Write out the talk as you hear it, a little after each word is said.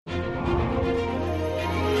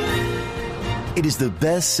It is the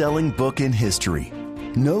best-selling book in history.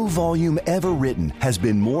 No volume ever written has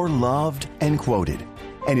been more loved and quoted.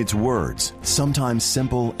 And its words, sometimes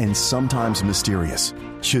simple and sometimes mysterious,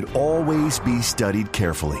 should always be studied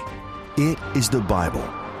carefully. It is the Bible,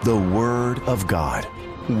 the Word of God.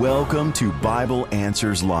 Welcome to Bible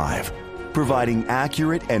Answers Live, providing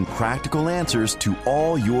accurate and practical answers to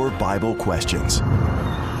all your Bible questions.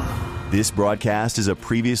 This broadcast is a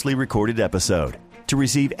previously recorded episode. To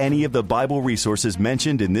receive any of the Bible resources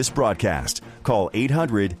mentioned in this broadcast, call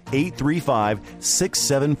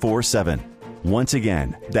 800-835-6747. Once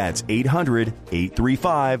again, that's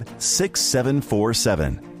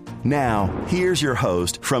 800-835-6747. Now, here's your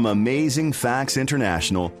host from Amazing Facts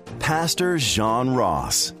International, Pastor John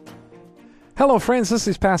Ross. Hello, friends. This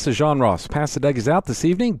is Pastor John Ross. Pastor Doug is out this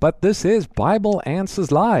evening, but this is Bible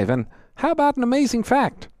Answers Live. And how about an amazing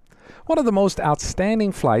fact? One of the most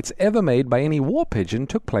outstanding flights ever made by any war pigeon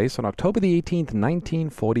took place on October the 18th,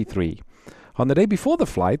 1943. On the day before the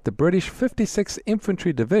flight, the British 56th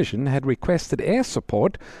Infantry Division had requested air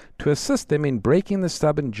support to assist them in breaking the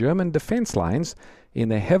stubborn German defense lines in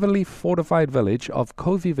the heavily fortified village of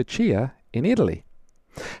Covi Vecchia in Italy.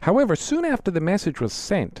 However, soon after the message was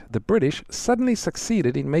sent, the British suddenly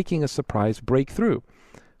succeeded in making a surprise breakthrough.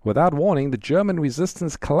 Without warning, the German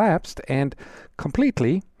resistance collapsed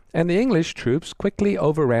completely, and the English troops quickly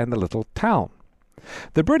overran the little town.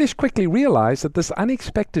 The British quickly realized that this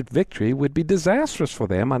unexpected victory would be disastrous for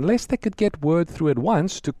them unless they could get word through at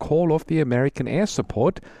once to call off the American air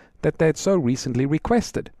support that they had so recently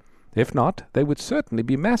requested. If not, they would certainly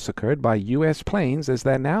be massacred by U.S. planes as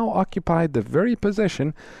they now occupied the very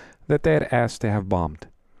position that they had asked to have bombed.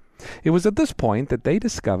 It was at this point that they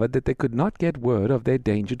discovered that they could not get word of their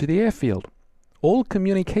danger to the airfield. All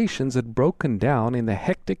communications had broken down in the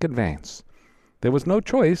hectic advance. There was no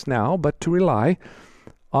choice now but to rely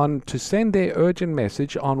on to send their urgent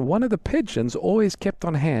message on one of the pigeons always kept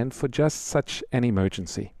on hand for just such an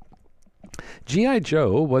emergency. G.I.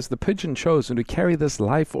 Joe was the pigeon chosen to carry this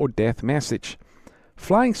life or death message.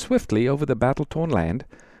 Flying swiftly over the battle-torn land,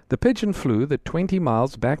 the pigeon flew the 20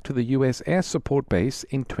 miles back to the U.S. Air Support Base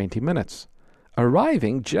in 20 minutes,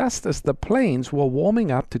 arriving just as the planes were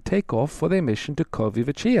warming up to take off for their mission to Covi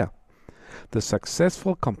Vecchia. The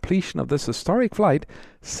successful completion of this historic flight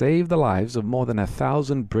saved the lives of more than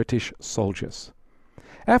 1,000 British soldiers.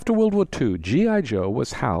 After World War II, G.I. Joe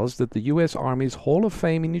was housed at the U.S. Army's Hall of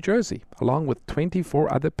Fame in New Jersey, along with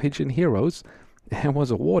 24 other pigeon heroes, and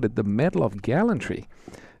was awarded the Medal of Gallantry,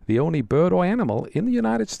 the only bird or animal in the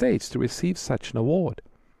United States to receive such an award.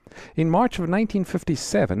 In March of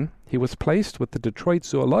 1957, he was placed with the Detroit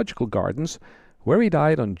Zoological Gardens, where he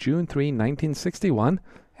died on June 3, 1961,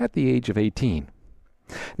 at the age of 18.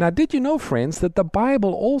 Now, did you know, friends, that the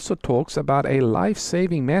Bible also talks about a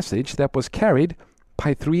life-saving message that was carried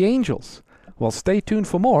by 3 angels? Well, stay tuned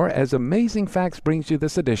for more as Amazing Facts brings you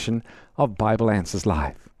this edition of Bible Answers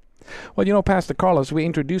Live. Well, you know, Pastor Carlos, we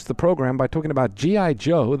introduced the program by talking about G.I.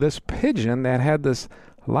 Joe, this pigeon that had this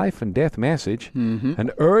life and death message, an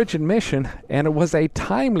urgent mission, and it was a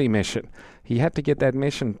timely mission. He had to get that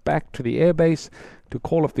mission back to the airbase to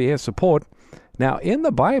call off the air support. Now, in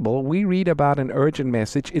the Bible, we read about an urgent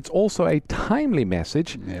message. It's also a timely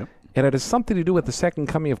message, and it has something to do with the second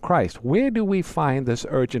coming of Christ. Where do we find this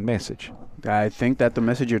urgent message? I think that the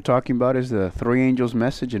message you're talking about is the 3 angels'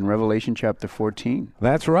 message in Revelation chapter 14.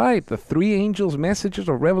 That's right, the 3 angels' messages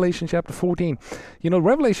of Revelation chapter 14. You know,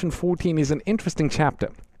 Revelation 14 is an interesting chapter.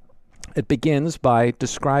 It begins by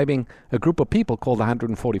describing a group of people called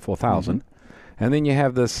 144,000. And then you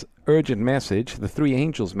have this urgent message, the 3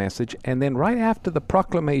 angels' message. And then right after the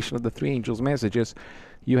proclamation of the 3 angels' messages,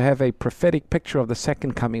 you have a prophetic picture of the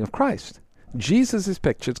second coming of Christ. Jesus is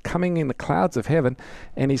pictured coming in the clouds of heaven,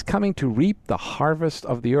 and he's coming to reap the harvest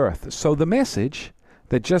of the earth. So the message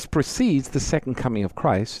that just precedes the second coming of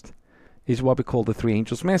Christ is what we call the 3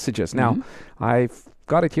 angels' messages. Now, I've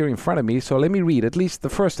got it here in front of me, so let me read at least the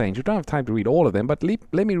first angel. Don't have time to read all of them, but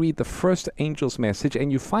let me read the first angel's message,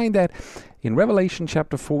 and you find that in Revelation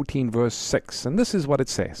chapter 14, verse 6. And this is what it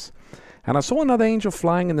says. And I saw another angel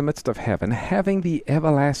flying in the midst of heaven, having the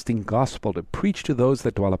everlasting gospel to preach to those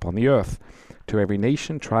that dwell upon the earth, to every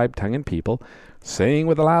nation, tribe, tongue, and people, saying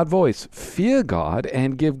with a loud voice, Fear God,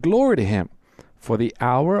 and give glory to him, for the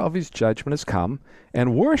hour of his judgment is come,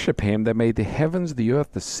 and worship him that made the heavens, the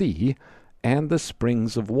earth, the sea, and the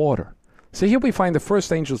springs of water. So here we find the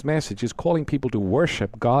first angel's message is calling people to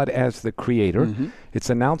worship God as the creator.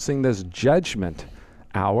 It's announcing this judgment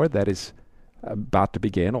hour that is about to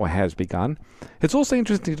begin or has begun. It's also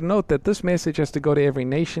interesting to note that this message has to go to every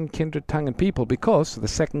nation, kindred, tongue, and people, because the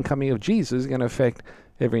second coming of Jesus is going to affect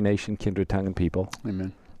every nation, kindred, tongue, and people.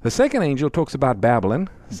 Amen. The second angel talks about Babylon.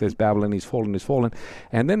 It says Babylon is fallen, is fallen.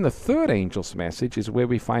 And then the third angel's message is where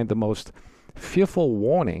we find the most fearful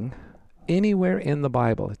warning anywhere in the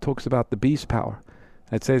Bible. It talks about the beast power.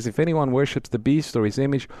 It says, if anyone worships the beast or his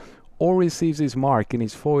image, or receives his mark in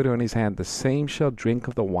his forehead or in his hand, the same shall drink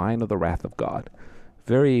of the wine of the wrath of God.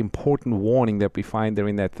 Very important warning that we find there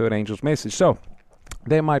in that third angel's message. So,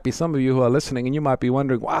 there might be some of you who are listening and you might be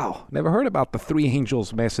wondering, wow, never heard about the three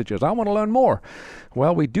angels' messages. I want to learn more.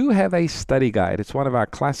 Well, we do have a study guide. It's one of our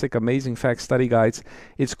classic Amazing Facts study guides.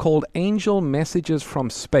 It's called Angel Messages from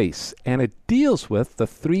Space, and it deals with the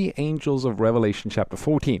three angels of Revelation chapter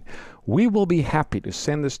 14. We will be happy to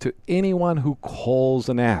send this to anyone who calls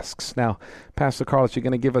and asks. Now, Pastor Carlos, you're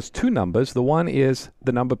going to give us two numbers. The one is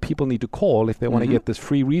the number people need to call if they want to get this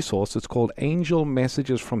free resource. It's called Angel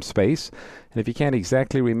Messages from Space. And if you can't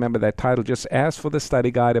exactly remember that title, just ask for the study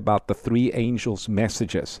guide about the three angels'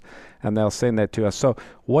 messages, and they'll send that to us. So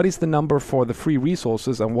what is the number for the free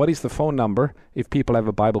resources, and what is the phone number if people have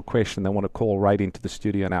a Bible question they want to call right into the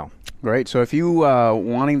studio now? Great. So if you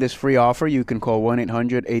wanting this free offer, you can call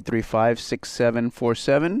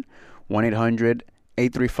 1-800-835-6747,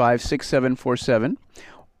 1-800-835-6747.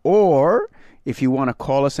 Or if you want to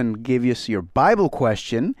call us and give us your Bible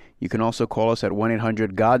question, you can also call us at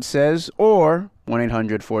 1-800-GOD-SAYS or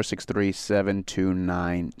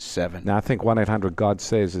 1-800-463-7297. Now, I think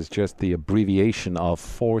 1-800-GOD-SAYS is just the abbreviation of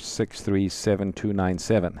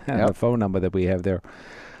 463-7297, and the phone number that we have there.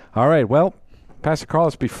 All right, well, Pastor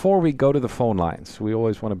Carlos, before we go to the phone lines, we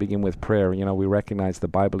always want to begin with prayer. You know, we recognize the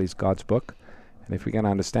Bible is God's book, and if we're going to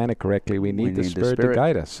understand it correctly, we need the Spirit to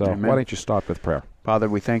guide us. So Amen. Why don't you start with prayer? Father,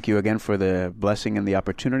 we thank you again for the blessing and the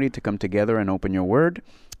opportunity to come together and open your word.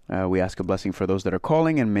 We ask a blessing for those that are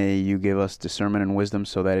calling, and may you give us discernment and wisdom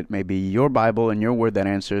so that it may be your Bible and your word that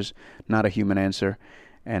answers, not a human answer,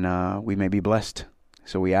 and we may be blessed.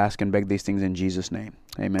 So we ask and beg these things in Jesus' name.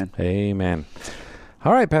 Amen. Amen.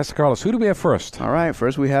 All right, Pastor Carlos, who do we have first? All right,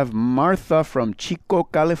 first we have Martha from Chico,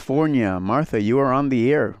 California. Martha, you are on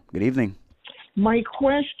the air. Good evening. My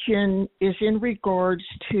question is in regards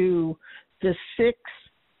to the six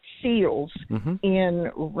seals in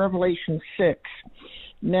Revelation 6.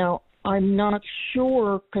 Now, I'm not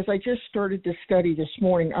sure, because I just started the study this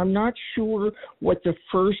morning, I'm not sure what the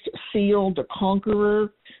first seal, the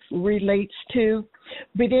conqueror, relates to.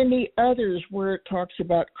 But in the others where it talks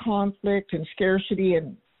about conflict and scarcity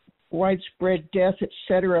and widespread death,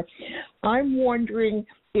 etc., I'm wondering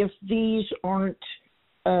if these aren't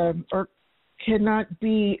or cannot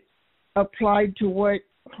be applied to what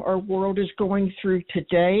our world is going through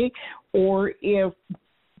today, or if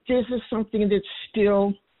this is something that's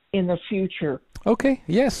still in the future. Okay,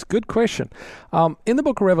 yes, good question. In the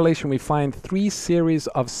book of Revelation, we find three series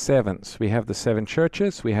of sevens. We have the seven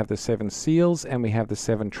churches, we have the seven seals, and we have the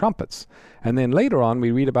seven trumpets. And then later on,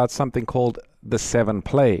 we read about something called the seven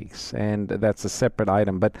plagues, and that's a separate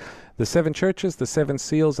item. But the seven churches, the seven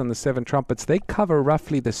seals, and the seven trumpets, they cover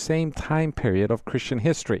roughly the same time period of Christian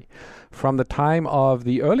history. From the time of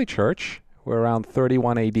the early church, we're around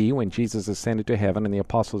 31 AD, when Jesus ascended to heaven and the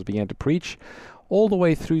apostles began to preach, all the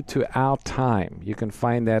way through to our time. You can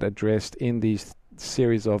find that addressed in these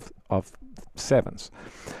series of sevens.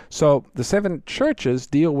 So the seven churches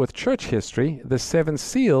deal with church history. The seven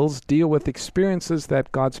seals deal with experiences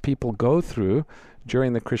that God's people go through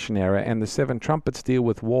during the Christian era, and the seven trumpets deal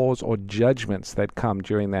with wars or judgments that come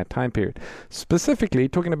during that time period. Specifically,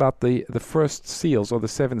 talking about the first seals, or the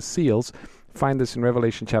seven seals, find this in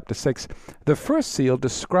Revelation chapter 6. The first seal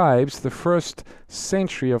describes the first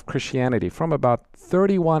century of Christianity, from about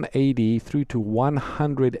 31 AD through to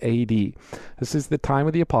 100 AD. This is the time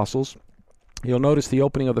of the apostles. You'll notice the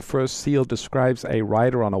opening of the first seal describes a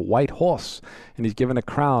rider on a white horse, and he's given a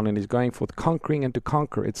crown, and he's going forth conquering and to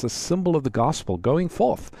conquer. It's a symbol of the gospel going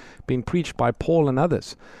forth, being preached by Paul and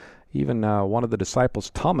others. Even one of the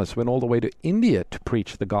disciples, Thomas, went all the way to India to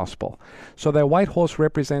preach the gospel. So that white horse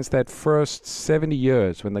represents that first 70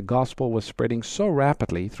 years when the gospel was spreading so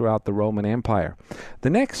rapidly throughout the Roman Empire. The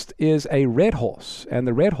next is a red horse, and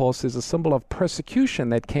the red horse is a symbol of persecution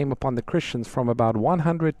that came upon the Christians from about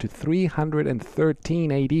 100 to 313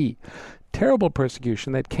 AD. Terrible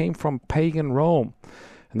persecution that came from pagan Rome.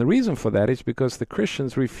 And the reason for that is because the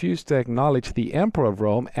Christians refused to acknowledge the emperor of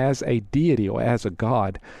Rome as a deity or as a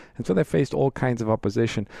god. And so they faced all kinds of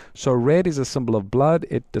opposition. So red is a symbol of blood.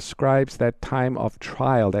 It describes that time of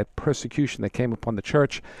trial, that persecution that came upon the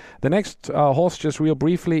church. The next horse, just real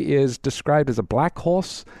briefly, is described as a black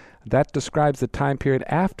horse. That describes the time period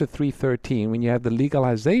after 313 when you have the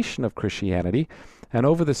legalization of Christianity. And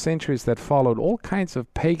over the centuries that followed, all kinds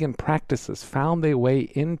of pagan practices found their way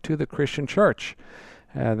into the Christian church.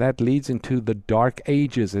 That leads into the Dark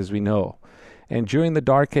Ages, as we know. And during the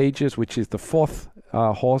Dark Ages, which is the fourth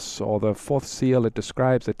horse or the fourth seal, it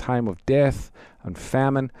describes a time of death and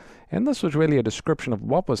famine. And this was really a description of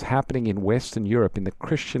what was happening in Western Europe, in the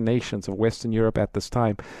Christian nations of Western Europe at this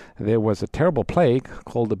time. There was a terrible plague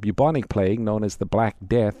called the bubonic plague, known as the Black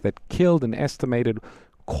Death, that killed an estimated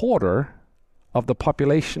quarter of the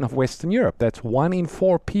population of Western Europe. That's 1 in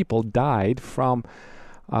 4 people died from,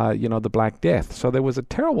 the Black Death. So there was a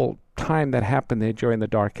terrible time that happened there during the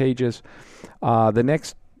Dark Ages. The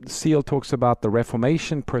next seal talks about the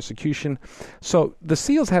Reformation, persecution. So the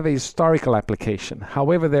seals have a historical application.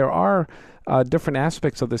 However, there are different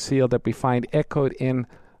aspects of the seal that we find echoed in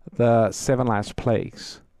the 7 last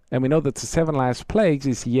plagues. And we know that the 7 last plagues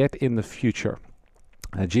is yet in the future.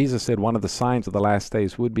 Jesus said one of the signs of the last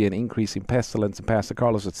days would be an increase in pestilence. And Pastor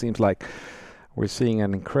Carlos, it seems like we're seeing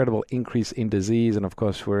an incredible increase in disease. And of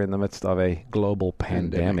course, we're in the midst of a global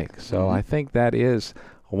pandemic. So I think that is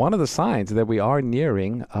one of the signs that we are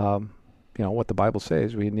nearing, what the Bible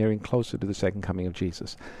says, we're nearing closer to the second coming of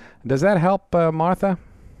Jesus. Does that help, Martha?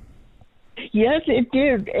 Yes, it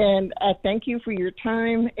did. And I thank you for your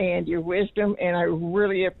time and your wisdom, and I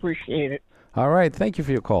really appreciate it. All right. Thank you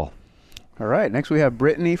for your call. All right. Next, we have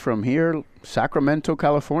Brittany from here, Sacramento,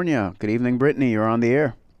 California. Good evening, Brittany. You're on the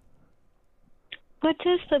air. What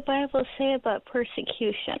does the Bible say about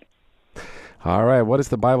persecution? All right. What does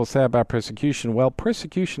the Bible say about persecution? Well,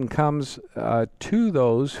 persecution comes to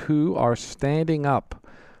those who are standing up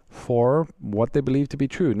for what they believe to be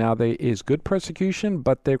true. Now, there is good persecution,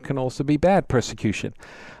 but there can also be bad persecution.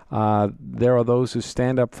 There are those who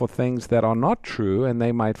stand up for things that are not true, and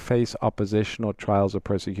they might face opposition or trials of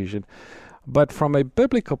persecution. But from a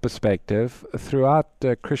biblical perspective, throughout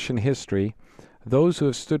Christian history, those who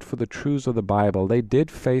have stood for the truths of the Bible, they did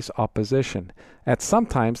face opposition. At some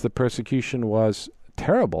times, the persecution was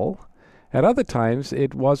terrible. At other times,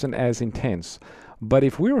 it wasn't as intense. But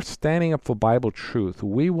if we are standing up for Bible truth,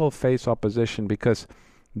 we will face opposition because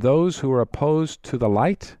those who are opposed to the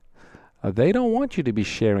light, they don't want you to be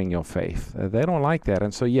sharing your faith. They don't like that.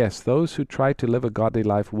 And so, yes, those who try to live a godly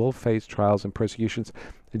life will face trials and persecutions.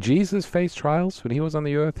 Jesus faced trials when he was on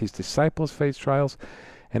the earth. His disciples faced trials.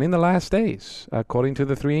 And in the last days, according to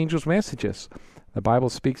the 3 angels' messages, the Bible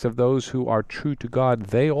speaks of those who are true to God.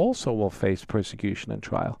 They also will face persecution and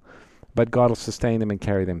trial. But God will sustain them and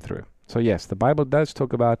carry them through. So yes, the Bible does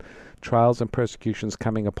talk about trials and persecutions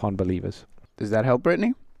coming upon believers. Does that help,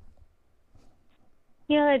 Brittany?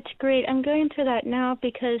 Yeah, it's great. I'm going through that now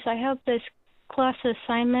because I have this class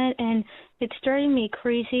assignment and it's driving me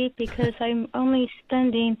crazy because I'm only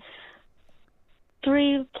spending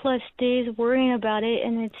 3+ days worrying about it,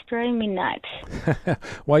 and it's driving me nuts.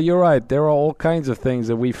 Well, you're right. There are all kinds of things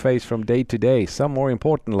that we face from day to day. Some more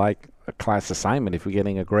important, like a class assignment. If we're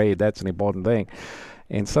getting a grade, that's an important thing.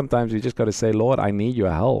 And sometimes we just got to say, Lord, I need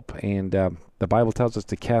your help. And the Bible tells us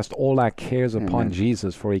to cast all our cares upon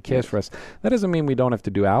Jesus, for he cares for us. That doesn't mean we don't have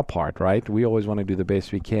to do our part, right? We always want to do the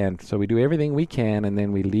best we can. So we do everything we can, and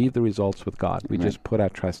then we leave the results with God. We just put our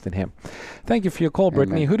trust in him. Thank you for your call,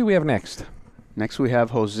 Brittany. Who do we have next? Next, we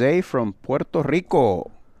have Jose from Puerto Rico.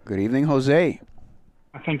 Good evening, Jose.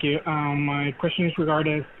 Thank you. My question is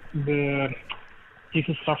regarding the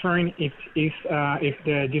Jesus suffering. If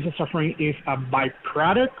the Jesus suffering is a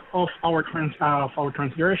byproduct of our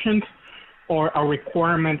transgressions or a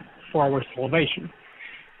requirement for our salvation.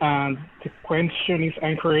 The question is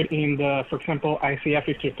anchored in for example, Isaiah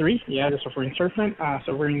 53. The suffering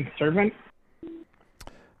servant.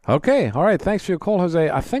 Okay, all right. Thanks for your call, Jose.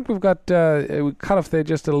 I think we've got, we cut off there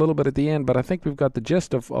just a little bit at the end, but I think we've got the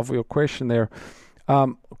gist of your question there.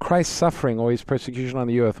 Christ's suffering or his persecution on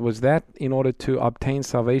the earth, was that in order to obtain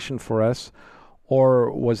salvation for us,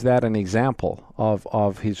 or was that an example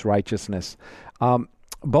of his righteousness?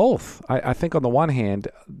 Both. I think on the one hand,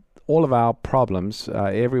 all of our problems,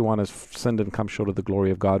 everyone has sinned and come short of the glory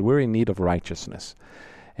of God. We're in need of righteousness.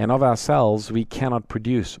 And of ourselves, we cannot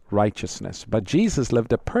produce righteousness. But Jesus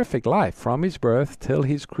lived a perfect life from his birth till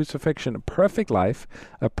his crucifixion, a perfect life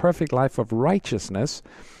of righteousness.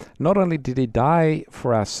 Not only did he die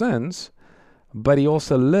for our sins, but he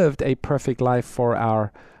also lived a perfect life for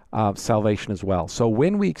our salvation as well. So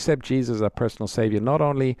when we accept Jesus as our personal Savior, not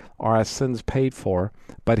only are our sins paid for,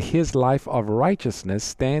 but his life of righteousness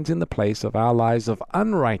stands in the place of our lives of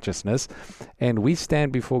unrighteousness, and we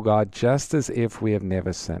stand before God just as if we have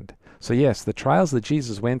never sinned. So yes, the trials that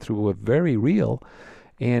Jesus went through were very real,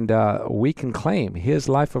 and we can claim his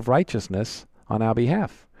life of righteousness on our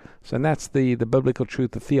behalf. So, and that's the biblical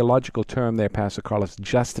truth, the theological term there, Pastor Carlos,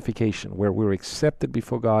 justification, where we're accepted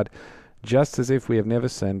before God just as if we have never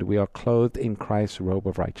sinned. We are clothed in Christ's robe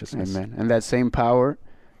of righteousness. Amen. And that same power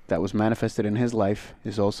that was manifested in his life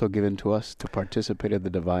is also given to us to participate in the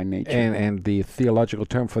divine nature. And the theological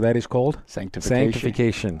term for that is called?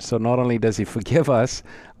 Sanctification. So not only does he forgive us,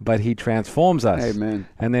 but he transforms us. Amen.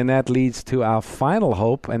 And then that leads to our final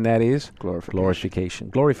hope, and that is glorification.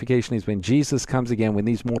 Glorification is when Jesus comes again, when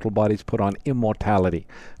these mortal bodies put on immortality.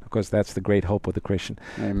 Of course, that's the great hope of the Christian.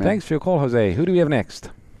 Amen. Thanks for your call, Jose. Who do we have next?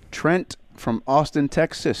 Trent from Austin,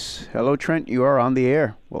 Texas. Hello, Trent. You are on the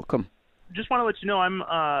air. Welcome. Just want to let you know I'm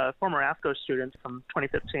a former AFCO student from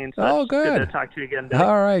 2015. So good to talk to you again, Doug.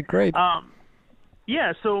 All right, great.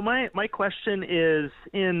 Yeah, so my question is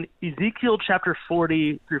in Ezekiel chapter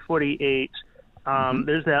 40 through 48,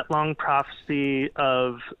 there's that long prophecy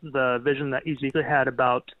of the vision that Ezekiel had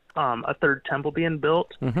about a third temple being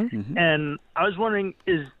built. And I was wondering,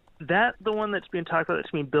 is that the one that's being talked about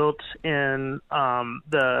that's being built in on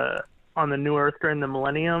the new earth during the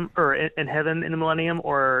millennium, or in heaven in the millennium,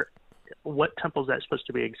 or what temple is that supposed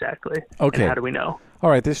to be exactly? Okay. And how do we know?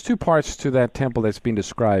 All right, there's two parts to that temple that's been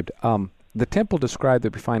described. The temple described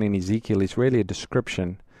that we find in Ezekiel is really a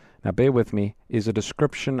description, now bear with me, is a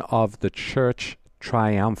description of the church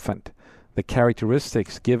triumphant. The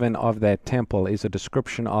characteristics given of that temple is a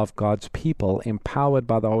description of God's people empowered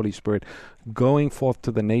by the Holy Spirit going forth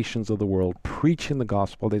to the nations of the world, preaching the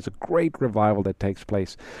gospel. There's a great revival that takes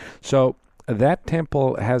place. So that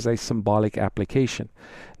temple has a symbolic application.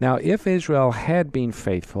 Now, if Israel had been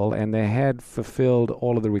faithful and they had fulfilled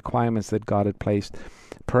all of the requirements that God had placed,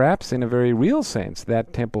 perhaps in a very real sense,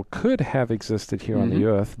 that temple could have existed here on the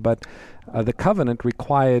earth, but the covenant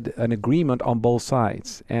required an agreement on both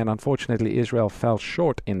sides. And unfortunately, Israel fell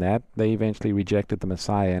short in that. They eventually rejected the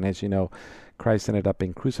Messiah, and as you know, Christ ended up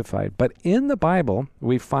being crucified. But in the Bible,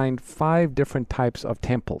 we find 5 different types of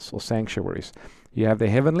temples or sanctuaries. You have the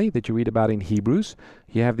heavenly that you read about in Hebrews.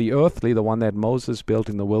 You have the earthly, the one that Moses built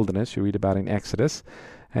in the wilderness, you read about in Exodus.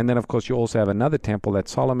 And then, of course, you also have another temple that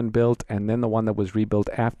Solomon built, and then the one that was rebuilt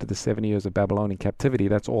after the 70 years of Babylonian captivity.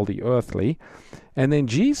 That's all the earthly. And then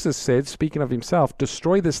Jesus said, speaking of himself,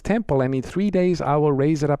 destroy this temple, and in 3 days I will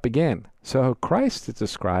raise it up again. So Christ is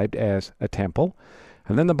described as a temple.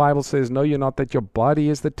 And then the Bible says, know you not that your body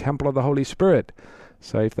is the temple of the Holy Spirit.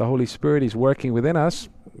 So if the Holy Spirit is working within us,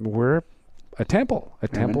 we're a temple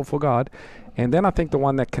for God. And then I think the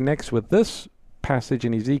one that connects with this passage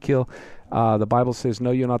in Ezekiel, the Bible says,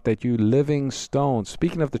 know you not that you living stones,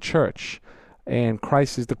 speaking of the church, and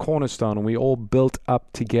Christ is the cornerstone, and we all built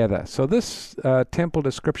up together. So this temple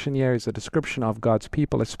description here is a description of God's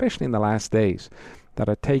people, especially in the last days, that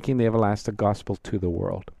are taking the everlasting gospel to the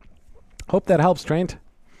world. Hope that helps, Trent.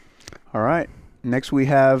 All right. Next we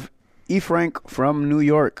have E. Frank from New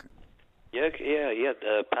York. Yeah.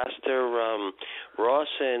 Pastor Ross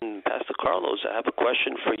and Pastor Carlos, I have a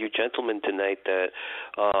question for you gentlemen tonight that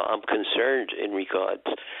I'm concerned in regards,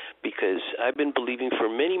 because I've been believing for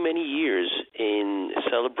many, many years in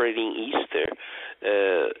celebrating Easter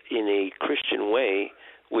in a Christian way,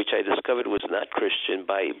 which I discovered was not Christian,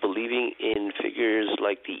 by believing in figures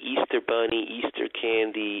like the Easter Bunny, Easter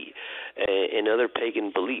candy, and other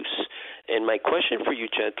pagan beliefs. And my question for you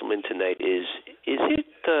gentlemen tonight is it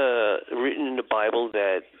written in the Bible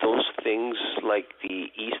that those things like the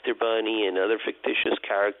Easter Bunny and other fictitious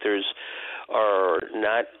characters are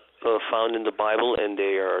not found in the Bible and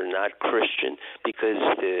they are not Christian, because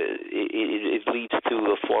it leads to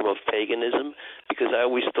a form of paganism? Because I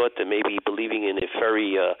always thought that maybe believing in a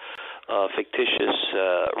very fictitious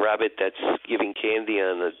rabbit that's giving candy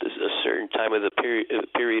on a certain time of the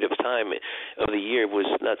period of time of the year was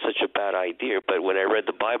not such a bad idea. But when I read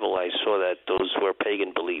the Bible, I saw that those were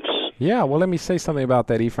pagan beliefs. Yeah, well, let me say something about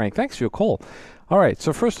that, E. Frank. Thanks for your call. All right,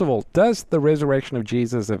 so first of all, does the resurrection of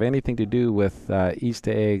Jesus have anything to do with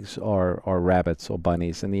Easter eggs or rabbits or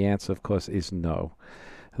bunnies? And the answer, of course, is no.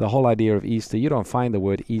 The whole idea of Easter, you don't find the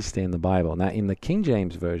word Easter in the Bible. Now, in the King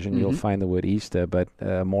James Version, you'll find the word Easter, but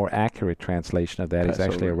a more accurate translation of that is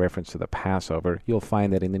actually a reference to the Passover. You'll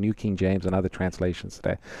find that in the New King James and other translations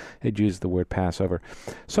today, it uses the word Passover.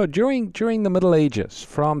 So during the Middle Ages,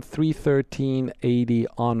 from 313 AD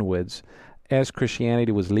onwards, as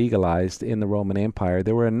Christianity was legalized in the Roman Empire,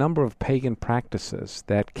 there were a number of pagan practices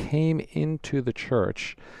that came into the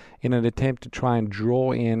church in an attempt to try and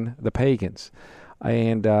draw in the pagans.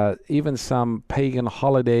 And even some pagan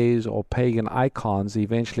holidays or pagan icons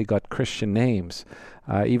eventually got Christian names.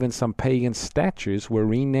 Even some pagan statues were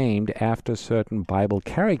renamed after certain Bible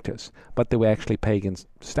characters, but they were actually pagan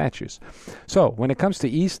statues. So when it comes to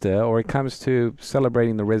Easter, or it comes to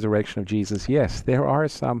celebrating the resurrection of Jesus, yes, there are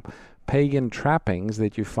some pagan trappings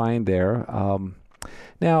that you find there.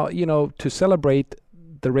 Now, to celebrate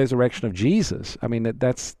the resurrection of Jesus, I mean,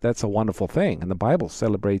 that's a wonderful thing. And the Bible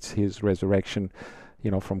celebrates his resurrection,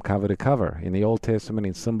 from cover to cover. In the Old Testament,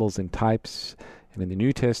 in symbols and types, and in the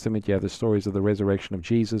New Testament, you have the stories of the resurrection of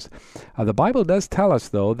Jesus. The Bible does tell us,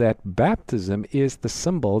 though, that baptism is the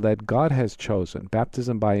symbol that God has chosen,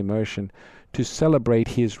 baptism by immersion, to celebrate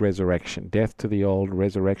his resurrection, death to the old,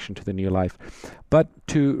 resurrection to the new life. But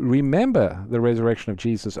to remember the resurrection of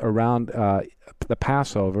Jesus around the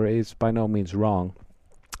Passover is by no means wrong.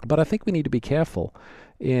 But I think we need to be careful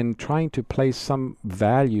in trying to place some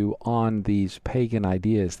value on these pagan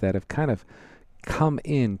ideas that have kind of come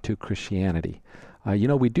into Christianity.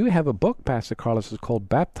 We do have a book, Pastor Carlos, is called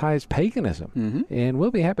Baptized Paganism. Mm-hmm. And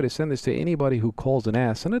we'll be happy to send this to anybody who calls and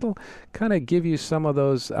asks. And it'll kind of give you some of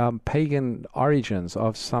those pagan origins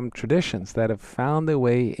of some traditions that have found their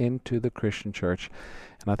way into the Christian church.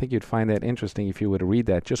 And I think you'd find that interesting if you were to read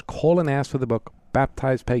that. Just call and ask for the book,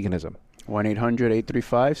 Baptized Paganism.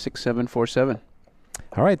 1-800-835-6747.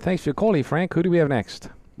 All right, thanks for your call, Frank. Who do we have next?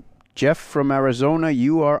 Jeff from Arizona,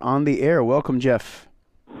 you are on the air. Welcome, Jeff.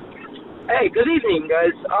 Hey, good evening,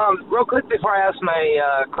 guys. Real quick before I ask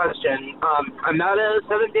my question, I'm not a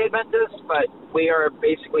Seventh-day Adventist, but we are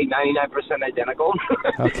basically 99% identical.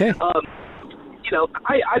 Okay.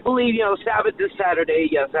 I believe, Sabbath is Saturday.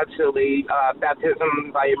 Yes, absolutely.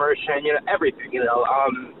 Baptism by immersion, everything,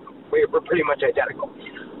 we're pretty much identical.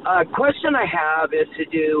 Question I have is to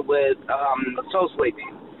do with soul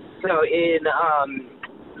sleeping. So in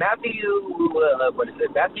Matthew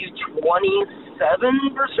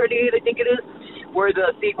 27, verse 38, I think it is, where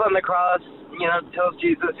the thief on the cross, tells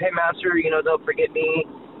Jesus, hey, Master, don't forget me.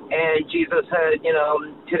 And Jesus said,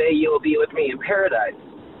 today you will be with me in paradise.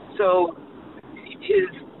 So is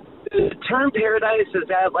the term paradise, is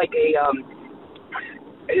that like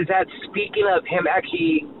is that speaking of him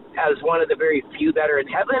actually as one of the very few that are in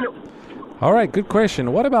heaven? All right, good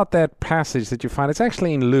question. What about that passage that you find? It's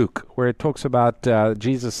actually in Luke, where it talks about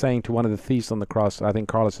Jesus saying to one of the thieves on the cross. I think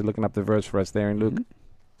Carlos is looking up the verse for us there in Luke. Mm-hmm.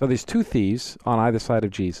 So there's two thieves on either side of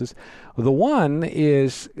Jesus. The one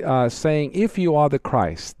is saying, if you are the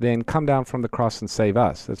Christ, then come down from the cross and save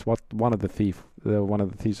us. That's what one of the thieves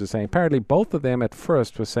was saying. Apparently both of them at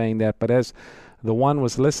first were saying that, but as the one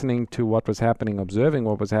was listening to what was happening, observing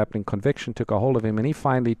what was happening, conviction took a hold of him, and he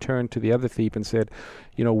finally turned to the other thief and said,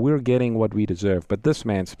 we're getting what we deserve. But this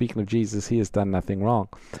man, speaking of Jesus, he has done nothing wrong.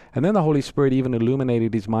 And then the Holy Spirit even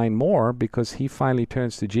illuminated his mind more, because he finally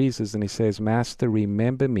turns to Jesus and he says, Master,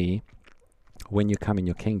 remember me when you come in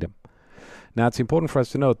your kingdom. Now, it's important for us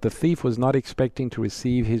to note, the thief was not expecting to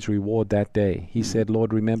receive his reward that day. He said,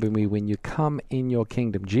 Lord, remember me when you come in your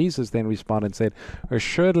kingdom. Jesus then responded and said,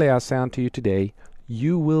 assuredly I say unto you today,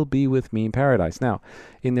 you will be with me in paradise. Now,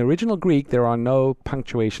 in the original Greek, there are no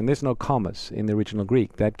punctuation. There's no commas in the original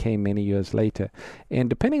Greek. That came many years later. And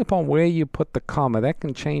depending upon where you put the comma, that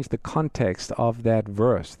can change the context of that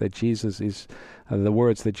verse that Jesus is, the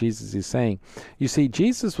words that Jesus is saying. You see,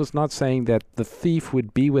 Jesus was not saying that the thief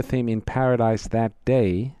would be with him in paradise that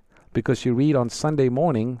day, because you read on Sunday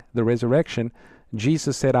morning, the resurrection,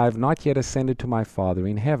 Jesus said, I have not yet ascended to my Father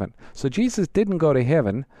in heaven. So Jesus didn't go to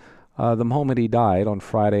heaven the moment he died on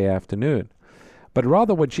Friday afternoon. But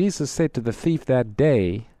rather what Jesus said to the thief that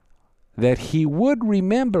day, that he would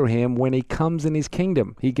remember him when he comes in his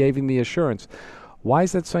kingdom. He gave him the assurance. Why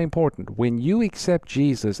is that so important? When you accept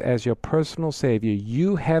Jesus as your personal Savior,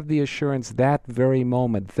 you have the assurance that very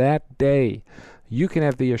moment, that day, you can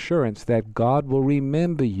have the assurance that God will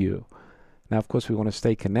remember you. Now, of course, we want to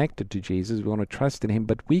stay connected to Jesus. We want to trust in him,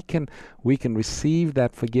 but we can receive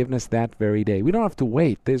that forgiveness that very day. We don't have to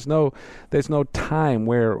wait. There's no time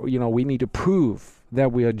where, we need to prove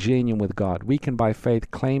that we are genuine with God. We can, by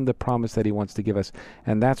faith, claim the promise that he wants to give us,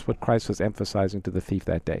 and that's what Christ was emphasizing to the thief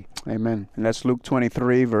that day. Amen. And that's Luke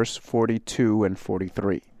 23, verse 42 and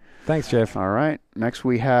 43. Thanks, Jeff. All right. Next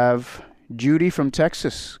we have Judy from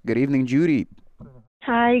Texas. Good evening, Judy.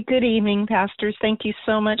 Hi, good evening, pastors. Thank you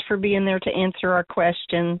so much for being there to answer our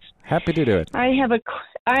questions. Happy to do it. I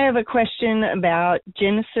have a question about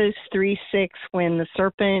Genesis 3:6, when the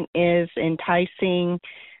serpent is enticing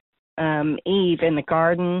Eve in the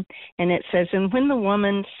garden, and it says, and when the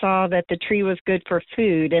woman saw that the tree was good for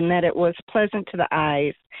food, and that it was pleasant to the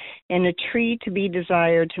eyes, and a tree to be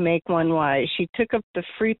desired to make one wise, she took up the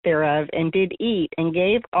fruit thereof, and did eat, and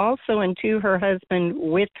gave also unto her husband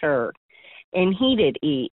with her. and he did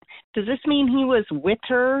eat. Does this mean he was with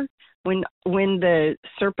her when the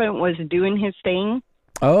serpent was doing his thing?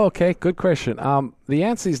 Oh, okay. Good question. The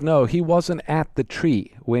answer is no. He wasn't at the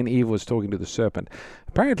tree when Eve was talking to the serpent.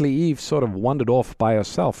 Apparently, Eve sort of wandered off by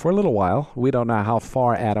herself for a little while. We don't know how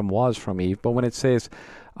far Adam was from Eve, but when it says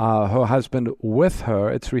her husband with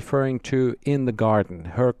her, it's referring to in the garden,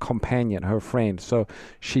 her companion, her friend. So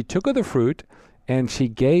she took of the fruit and she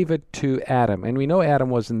gave it to Adam. And we know Adam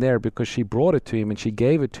wasn't there because she brought it to him and she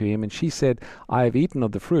gave it to him. And she said, I have eaten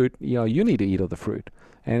of the fruit. You need to eat of the fruit.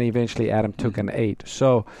 And eventually Adam took and ate.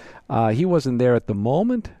 So he wasn't there at the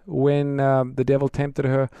moment when the devil tempted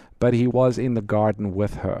her, but he was in the garden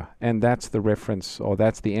with her. And that's the reference, or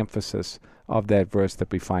that's the emphasis of that verse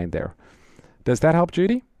that we find there. Does that help,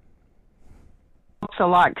 Judy? Helps a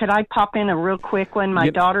lot. Could I pop in a real quick one?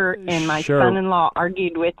 My daughter and my son-in-law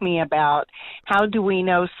argued with me about how do we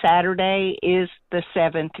know Saturday is the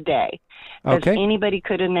seventh day? Because anybody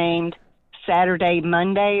could have named Saturday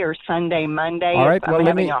Monday or Sunday Monday. All right, I'm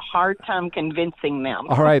having a hard time convincing them.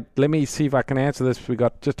 All right, let me see if I can answer this. We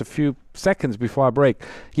got just a few seconds before I break.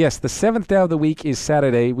 Yes, the seventh day of the week is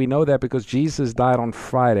Saturday. We know that because Jesus died on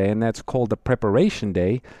Friday, and that's called the preparation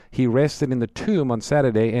day. He rested in the tomb on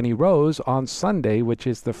Saturday, and he rose on Sunday, which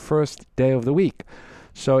is the first day of the week.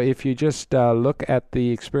 So if you just look at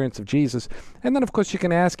the experience of Jesus, and then of course you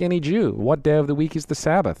can ask any Jew, what day of the week is the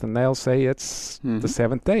Sabbath? And they'll say it's the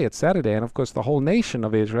seventh day, it's Saturday. And of course the whole nation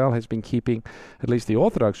of Israel has been keeping, at least the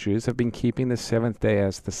Orthodox Jews, have been keeping the seventh day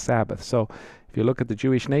as the Sabbath. So if you look at the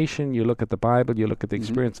Jewish nation, you look at the Bible, you look at the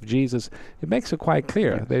experience of Jesus, it makes it quite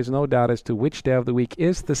clear. Yes. There's no doubt as to which day of the week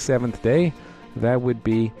is the seventh day. That would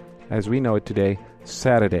be, as we know it today,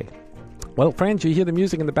 Saturday. Well, friends, you hear the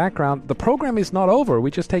music in the background. The program is not over.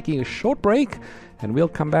 We're just taking a short break, and we'll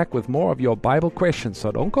come back with more of your Bible questions.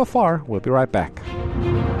 So don't go far. We'll be right back.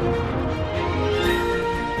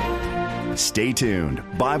 Stay tuned.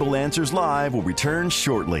 Bible Answers Live will return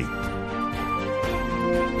shortly.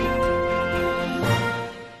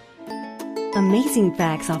 Amazing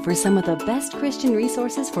Facts offers some of the best Christian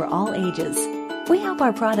resources for all ages. We hope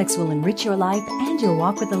our products will enrich your life and your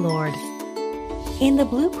walk with the Lord. In the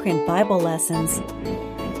Blueprint Bible Lessons,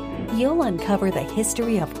 you'll uncover the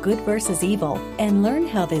history of good versus evil and learn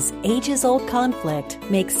how this ages-old conflict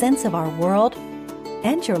makes sense of our world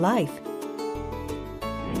and your life.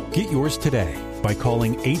 Get yours today by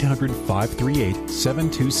calling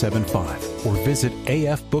 800-538-7275 or visit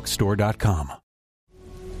afbookstore.com.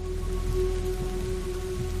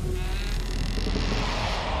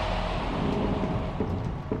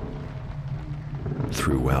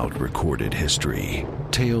 Throughout recorded history,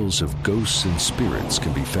 tales of ghosts and spirits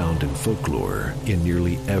can be found in folklore in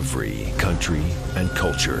nearly every country and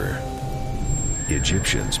culture.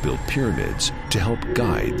 Egyptians built pyramids to help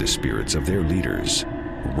guide the spirits of their leaders.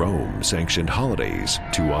 Rome sanctioned holidays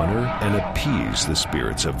to honor and appease the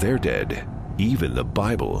spirits of their dead. Even the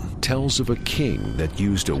Bible tells of a king that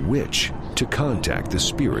used a witch to contact the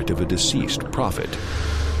spirit of a deceased prophet.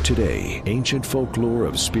 Today, ancient folklore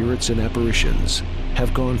of spirits and apparitions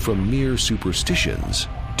have gone from mere superstitions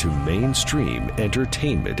to mainstream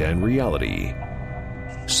entertainment and reality.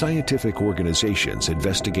 Scientific organizations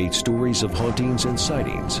investigate stories of hauntings and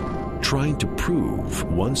sightings, trying to prove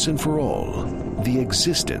once and for all the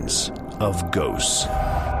existence of ghosts.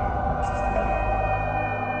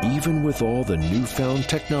 Even with all the newfound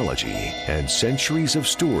technology and centuries of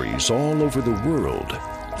stories all over the world,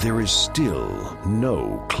 there is still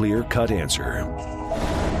no clear-cut answer.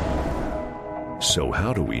 So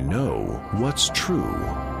how do we know what's true?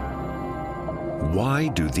 Why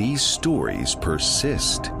do these stories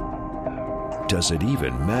persist? Does it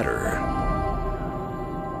even matter?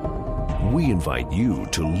 We invite you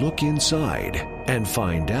to look inside and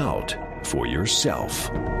find out for yourself.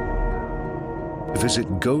 Visit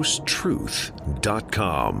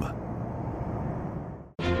GhostTruth.com.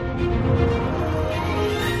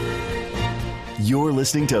 You're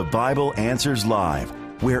listening to Bible Answers Live,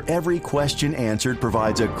 where every question answered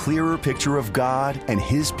provides a clearer picture of God and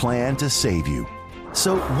His plan to save you.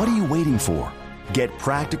 So what are you waiting for? Get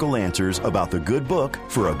practical answers about the good book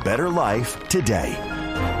for a better life today.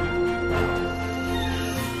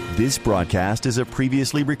 This broadcast is a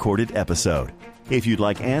previously recorded episode. If you'd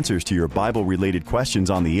like answers to your Bible-related questions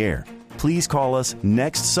on the air, please call us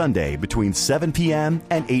next Sunday between 7 p.m.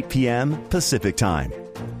 and 8 p.m. Pacific Time.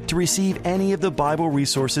 To receive any of the Bible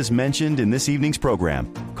resources mentioned in this evening's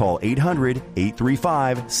program, call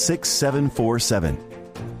 800-835-6747.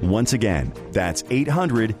 Once again, that's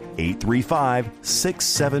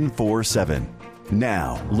 800-835-6747.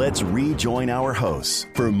 Now, let's rejoin our hosts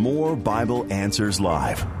for more Bible Answers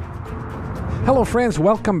Live. Hello, friends.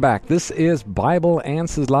 Welcome back. This is Bible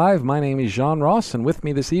Answers Live. My name is John Ross, and with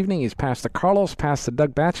me this evening is Pastor Carlos. Pastor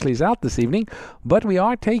Doug Batchley is out this evening, but we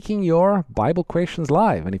are taking your Bible questions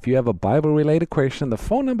live. And if you have a Bible-related question, the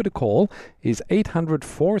phone number to call is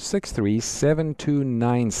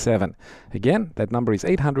 800-463-7297. Again, that number is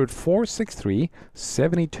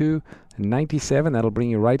 800-463-7297. That'll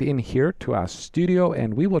bring you right in here to our studio,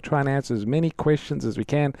 and we will try and answer as many questions as we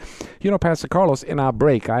can. You know, Pastor Carlos, in our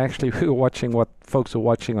break, we were watching what folks are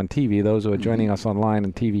watching on TV, those who are joining us online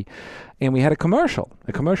on TV, and we had a commercial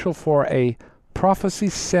for a prophecy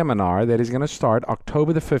seminar that is going to start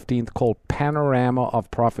October the 15th called Panorama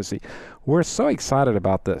of Prophecy. We're so excited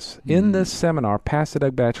about this. In this seminar, Pastor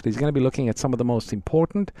Doug Batchley is going to be looking at some of the most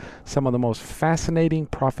important, some of the most fascinating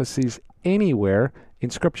prophecies anywhere in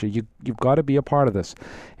Scripture. You've got to be a part of this.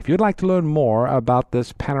 If you'd like to learn more about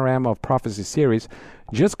this Panorama of Prophecy series,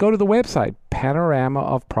 just go to the website, Panorama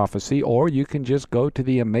of Prophecy, or you can just go to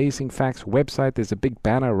the Amazing Facts website. There's a big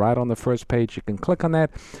banner right on the first page. You can click on that.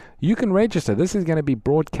 You can register. This is going to be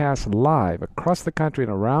broadcast live across the country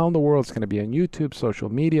and around the world. It's going to be on YouTube, social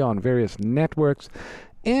media, on various networks.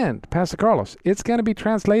 And, Pastor Carlos, it's going to be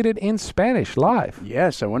translated in Spanish live.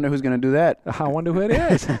 Yes, I wonder who's going to do that. I wonder who it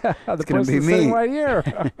is. It's going to be me. Right here.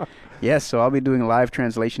 Yes, so I'll be doing live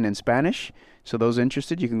translation in Spanish. So those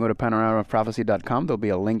interested, you can go to panoramaofprophecy.com. There'll be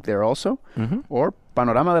a link there also. Or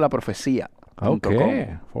Panorama de la Profecía.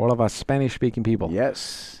 Okay, for all of us Spanish-speaking people.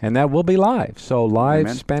 Yes. And that will be live. So live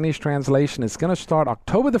Amen. Spanish translation is going to start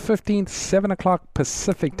October the 15th, 7 o'clock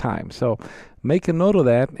Pacific time. So make a note of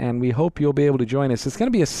that, and we hope you'll be able to join us. It's going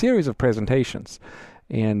to be a series of presentations.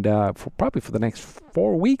 And probably for the next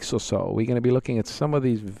 4 weeks or so, we're going to be looking at some of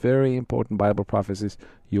these very important Bible prophecies.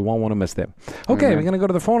 You won't want to miss them. Okay, Amen. We're going to go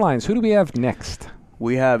to the phone lines. Who do we have next?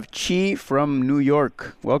 We have Chi from New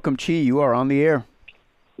York. Welcome, Chi. You are on the air.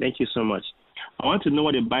 Thank you so much. I want to know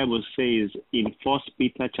what the Bible says in 1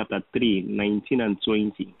 Peter chapter 3, 19 and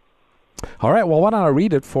 20. All right, well, why don't I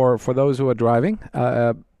read it for those who are driving?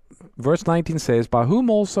 Verse 19 says, "By whom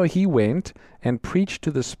also he went and preached to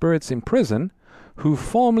the spirits in prison, who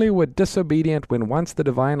formerly were disobedient when once the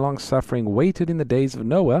divine long-suffering waited in the days of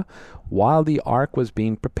Noah, while the ark was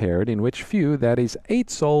being prepared, in which few, that is 8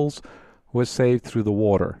 souls, were saved through the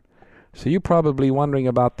water." So you're probably wondering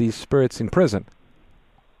about these spirits in prison.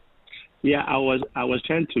 Yeah, I was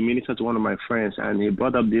trying to minister to one of my friends, and he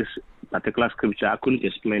brought up this particular scripture. I couldn't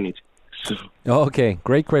explain it. Okay,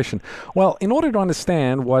 great question. Well, in order to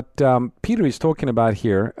understand what Peter is talking about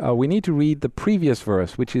here, we need to read the previous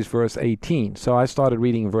verse, which is verse 18. So I started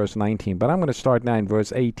reading verse 19, but I'm going to start now in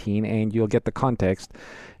verse 18, and you'll get the context,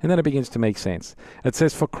 and then it begins to make sense. It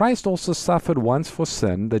says, "For Christ also suffered once for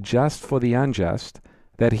sin, the just for the unjust,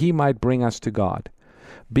 that he might bring us to God,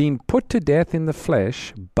 being put to death in the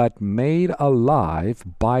flesh, but made alive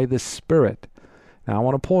by the Spirit." Now, I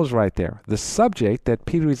want to pause right there. The subject that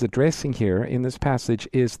Peter is addressing here in this passage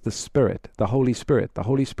is the Spirit, the Holy Spirit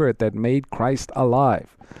that made Christ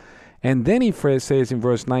alive. And then he says in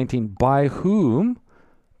verse 19, by whom,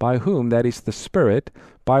 that is the Spirit,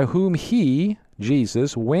 by whom he,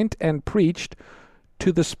 Jesus, went and preached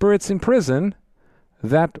to the spirits in prison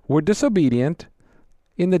that were disobedient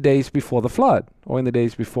in the days before the flood, or in the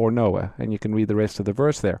days before Noah. And you can read the rest of the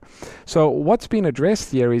verse there. So what's being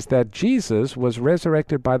addressed here is that Jesus was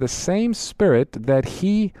resurrected by the same Spirit that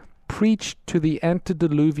he preached to the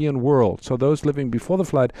antediluvian world. So those living before the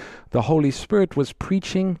flood, the Holy Spirit was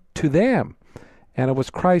preaching to them. And it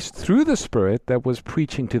was Christ through the Spirit that was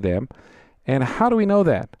preaching to them. And how do we know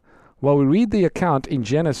that? Well, we read the account in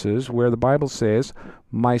Genesis where the Bible says,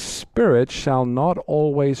 "My spirit shall not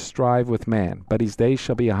always strive with man, but his days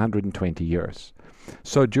shall be 120 years.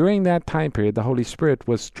 So during that time period, the Holy Spirit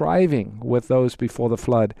was striving with those before the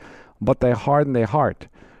flood, but they hardened their heart.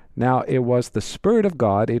 Now, it was the Spirit of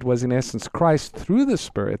God, it was in essence Christ through the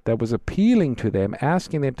Spirit that was appealing to them,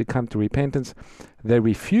 asking them to come to repentance. They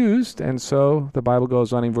refused, and so the Bible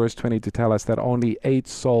goes on in verse 20 to tell us that only 8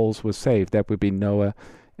 souls were saved. That would be Noah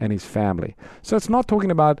and his family. So it's not talking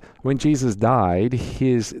about when Jesus died,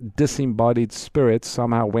 his disembodied spirit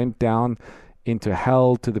somehow went down into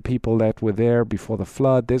hell to the people that were there before the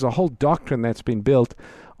flood. There's a whole doctrine that's been built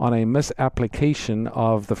on a misapplication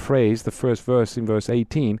of the phrase, the first verse in verse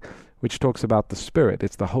 18, which talks about the Spirit.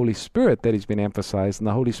 It's the Holy Spirit that has been emphasized, and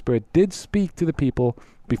the Holy Spirit did speak to the people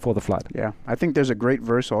before the flood. Yeah, I think there's a great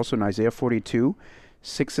verse also in Isaiah 42,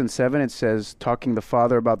 6 and 7. It says, talking the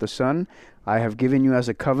Father about the Son, "I have given you as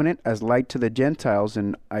a covenant, as light to the Gentiles."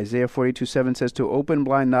 And Isaiah 42:7 says, "To open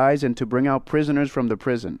blind eyes and to bring out prisoners from the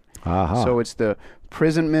prison." So it's the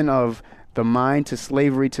imprisonment of the mind to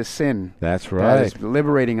slavery to sin. That's That right. is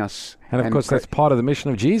liberating us. And of course, that's part of the mission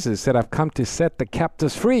of Jesus. He said, I've come to set the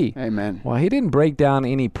captives free. Amen. Well, he didn't break down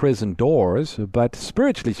any prison doors, but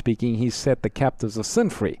spiritually speaking, he set the captives of sin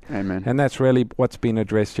free. Amen. And that's really what's being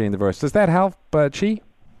addressed here in the verse. Does that help, Chi?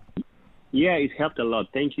 Yeah, it helped a lot.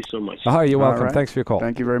 Thank you so much. Oh, you're welcome. All right. Thanks for your call.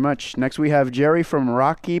 Thank you very much. Next, we have Jerry from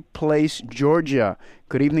Rocky Place, Georgia.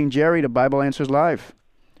 Good evening, Jerry, to Bible Answers Live.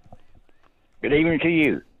 Good evening to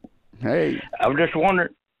you. Hey. I was just wondering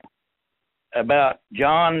about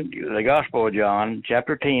John, the Gospel of John,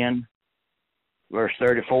 chapter 10, verse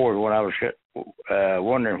 34 is what I was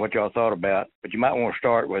wondering what y'all thought about. But you might want to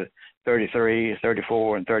start with 33,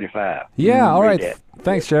 34, and 35. Yeah, all right. That.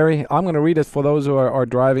 Thanks, Jerry. I'm going to read it for those who are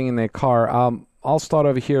driving in their car. I'll start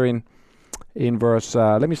over here in verse,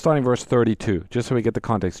 let me start in verse 32, just so we get the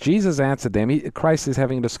context. Jesus answered them. Christ is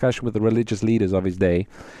having a discussion with the religious leaders of his day.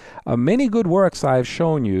 Many good works I have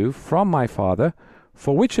shown you from my Father.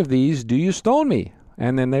 For which of these do you stone me?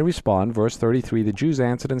 And then they respond, verse 33, the Jews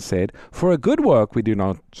answered and said, For a good work we do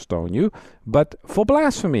not stone you, but for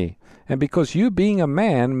blasphemy, and because you being a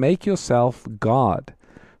man make yourself God.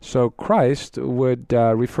 So Christ would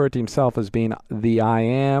refer to himself as being the I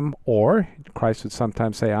am, or Christ would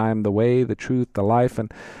sometimes say, I am the way, the truth, the life.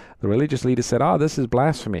 And the religious leaders said, this is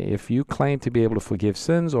blasphemy. If you claim to be able to forgive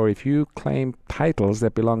sins, or if you claim titles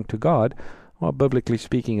that belong to God, well, biblically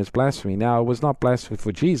speaking, it's blasphemy. Now, it was not blasphemy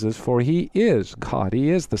for Jesus, for he is God. He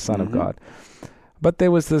is the Son of God. But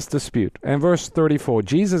there was this dispute. And verse 34,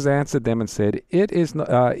 Jesus answered them and said,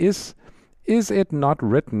 Is it not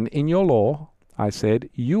written in your law, I said,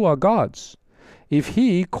 you are gods? If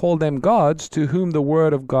he called them gods to whom the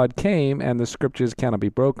word of God came and the scriptures cannot be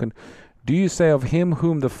broken, do you say of him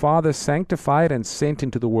whom the Father sanctified and sent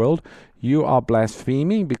into the world, you are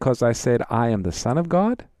blaspheming because I said I am the Son of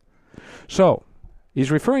God? So,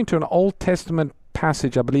 he's referring to an Old Testament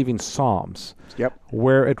passage, I believe in Psalms,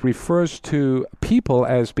 where it refers to people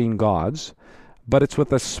as being gods, but it's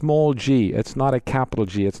with a small g. It's not a capital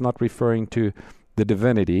G. It's not referring to the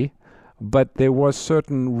divinity, but there was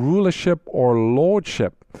certain rulership or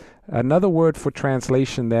lordship. Another word for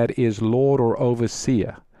translation that is Lord or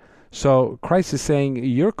overseer. So Christ is saying,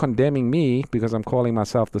 you're condemning me because I'm calling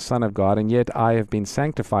myself the Son of God, and yet I have been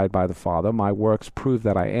sanctified by the Father. My works prove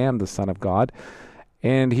that I am the Son of God.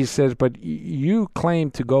 And he says, but you claim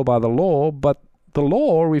to go by the law, but the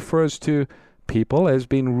law refers to people as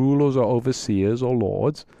being rulers or overseers or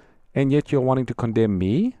lords, and yet you're wanting to condemn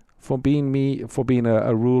me for being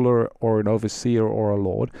a ruler or an overseer or a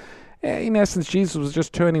lord. In essence, Jesus was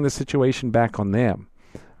just turning the situation back on them,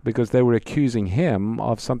 because they were accusing him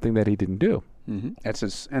of something that he didn't do. That's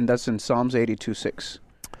in Psalms 82:6.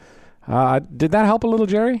 Did that help a little,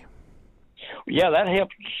 Jerry? Yeah, that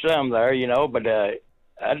helped some there, but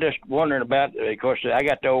I just wondering about, of course, I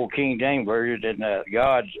got the old King James version, and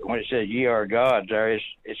gods, when it says ye are gods there,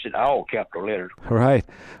 it's in all capital letters. Right.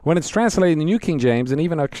 When it's translated in the New King James, and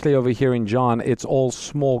even actually over here in John, it's all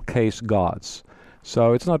small case gods.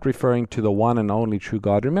 So it's not referring to the one and only true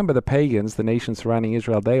God. Remember, the pagans, the nations surrounding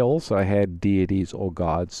Israel, they also had deities or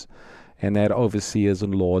gods, and they had overseers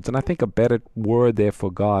and lords. And I think a better word there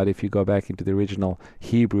for God, if you go back into the original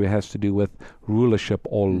Hebrew, has to do with rulership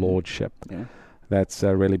or lordship. Yeah. That's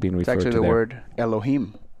really been referred to there. It's actually the word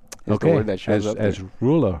Elohim. Is the word that shows up as there.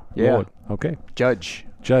 ruler, Lord. Okay. Judge.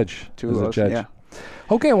 Judge. Two As of a us, judge. yeah.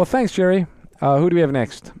 Okay, well, thanks, Jerry. Who do we have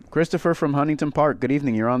next? Christopher from Huntington Park. Good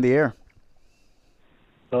evening. You're on the air.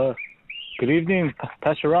 Good evening,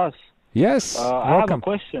 Pastor Ross. Yes, I have a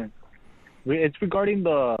question. It's regarding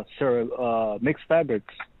the mixed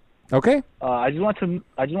fabrics. Okay. I just want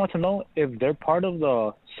to know if they're part of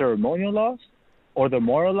the ceremonial laws or the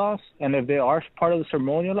moral laws, and if they are part of the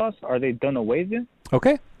ceremonial laws, are they done away with?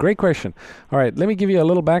 Okay, great question. All right, let me give you a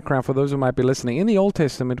little background for those who might be listening. In the Old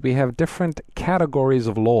Testament, we have different categories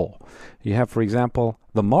of law. You have, for example,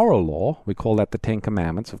 the moral law. We call that the Ten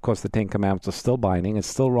Commandments. Of course, the Ten Commandments are still binding. It's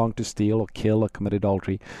still wrong to steal or kill or commit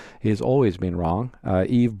adultery. It has always been wrong.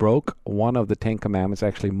 Eve broke one of the Ten Commandments,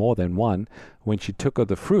 actually more than one, when she took of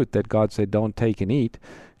the fruit that God said, don't take and eat.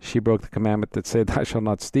 She broke the commandment that said, thou shalt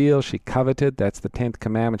not steal. She coveted. That's the 10th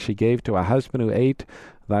commandment she gave to her husband who ate.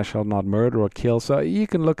 Thou shalt not murder or kill. So you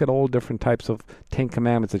can look at all different types of 10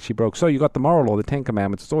 commandments that she broke. So you got the moral law, the 10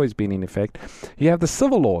 commandments. It's always been in effect. You have the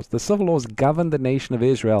civil laws. The civil laws govern the nation of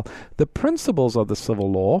Israel. The principles of the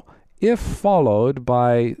civil law, if followed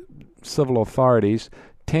by civil authorities,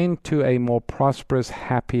 tend to a more prosperous,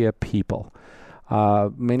 happier people.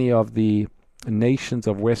 Many of the nations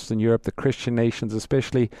of Western Europe, the Christian nations,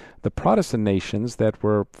 especially the Protestant nations that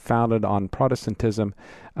were founded on Protestantism,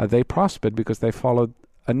 they prospered because they followed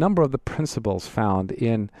a number of the principles found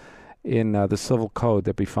in the civil code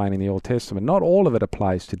that we find in the Old Testament. Not all of it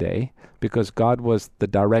applies today because God was the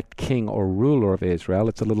direct king or ruler of Israel.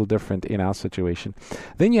 It's a little different in our situation.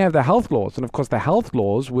 Then you have the health laws. And of course, the health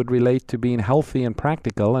laws would relate to being healthy and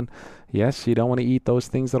practical. And yes, you don't want to eat those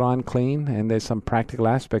things that are unclean. And there's some practical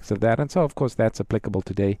aspects of that. And so, of course, that's applicable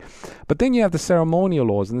today. But then you have the ceremonial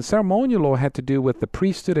laws. And the ceremonial law had to do with the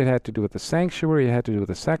priesthood. It had to do with the sanctuary. It had to do with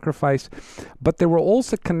the sacrifice. But there were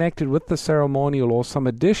also connected with the ceremonial law some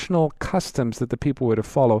additional customs that the people were to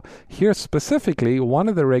follow. Here specifically, one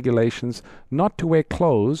of the regulations not to wear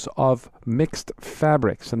clothes of mixed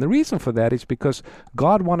fabrics. And the reason for that is because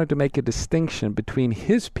God wanted to make a distinction between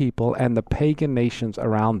his people and the pagan nations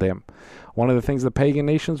around them. One of the things the pagan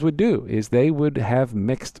nations would do is they would have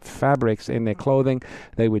mixed fabrics in their clothing.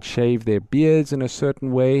 They would shave their beards in a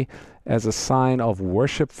certain way as a sign of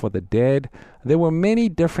worship for the dead. There were many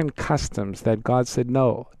different customs that God said,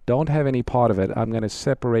 no, don't have any part of it. I'm going to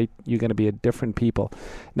separate. You're going to be a different people.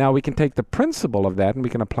 Now, we can take the principle of that and we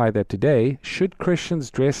can apply that today. Should Christians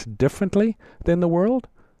dress differently than the world?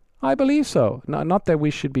 I believe so. Not that we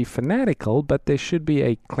should be fanatical, but there should be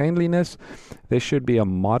a cleanliness. There should be a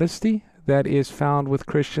modesty that is found with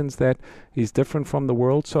Christians that is different from the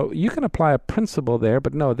world. So you can apply a principle there,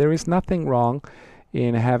 but no, there is nothing wrong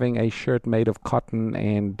in having a shirt made of cotton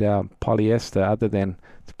and polyester, other than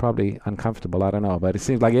it's probably uncomfortable. I don't know, but it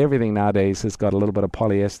seems like everything nowadays has got a little bit of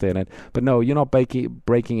polyester in it. But no, you're not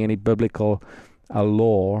breaking any biblical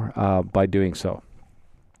law by doing so.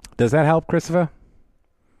 Does that help, Christopher?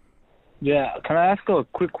 Yeah. Can I ask a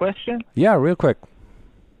quick question? Yeah, real quick.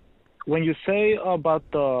 When you say about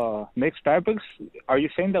the mixed fabrics, are you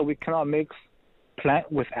saying that we cannot mix plant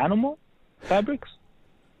with animal fabrics?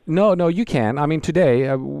 No, you can. I mean,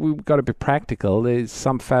 today, we've got to be practical.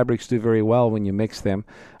 Some fabrics do very well when you mix them.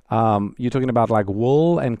 You're talking about like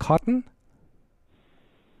wool and cotton?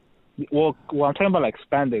 Well, I'm talking about like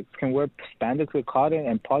spandex. Can we wear spandex with cotton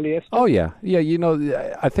and polyester? Oh, yeah. Yeah, you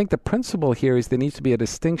know, I think the principle here is there needs to be a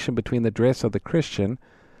distinction between the dress of the Christian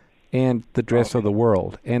and the dress of the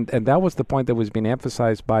world. And that was the point that was being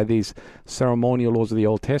emphasized by these ceremonial laws of the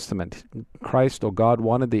Old Testament. Christ or God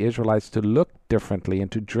wanted the Israelites to look differently and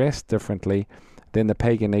to dress differently than the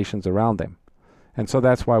pagan nations around them. And so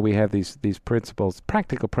that's why we have these principles,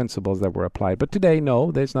 practical principles that were applied. But today, no,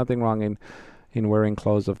 there's nothing wrong in wearing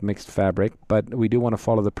clothes of mixed fabric, but we do want to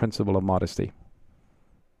follow the principle of modesty.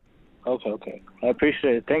 Okay. I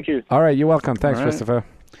appreciate it. Thank you. All right, you're welcome. Thanks, All right. Christopher.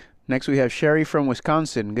 Next, we have Sherry from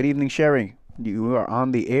Wisconsin. Good evening, Sherry. You are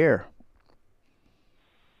on the air.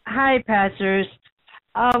 Hi, pastors.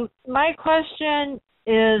 My question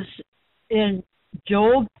is in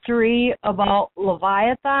Job 3 about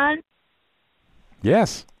Leviathan,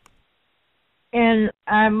 Yes. and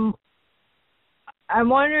I'm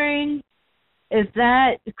wondering if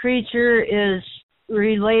that creature is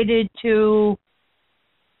related to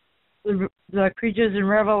the creatures in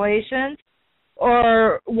Revelation,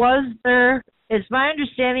 or was there? It's my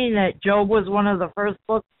understanding that Job was one of the first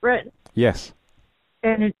books written. Yes.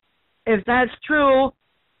 And if that's true,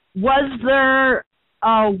 was there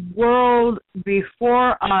a world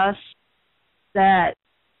before us that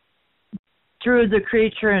threw the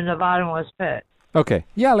creature in the bottomless pit? Okay.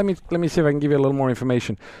 Yeah, let me see if I can give you a little more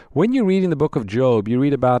information. When you read in the book of Job, you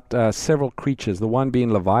read about several creatures, the one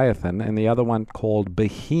being Leviathan and the other one called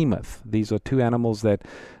Behemoth. These are two animals that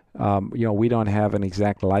we don't have an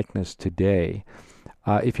exact likeness today.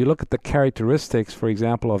 If you look at the characteristics, for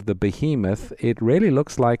example, of the Behemoth, it really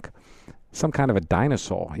looks like some kind of a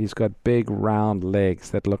dinosaur. He's got big round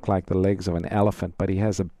legs that look like the legs of an elephant, but he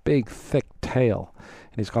has a big thick tail.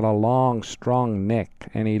 And he's got a long, strong neck,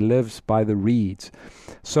 and he lives by the reeds.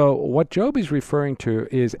 So what Job is referring to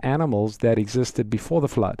is animals that existed before the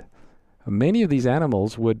flood. Many of these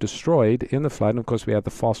animals were destroyed in the flood, and of course we have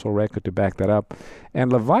the fossil record to back that up.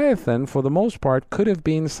 And Leviathan, for the most part, could have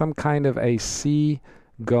been some kind of a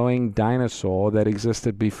sea-going dinosaur that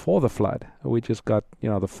existed before the flood. We just got,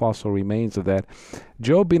 the fossil remains of that.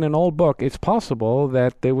 Job being an old book, it's possible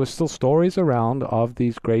that there were still stories around of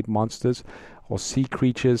these great monsters or sea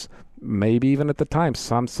creatures. Maybe even at the time,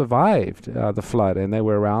 some survived the flood, and they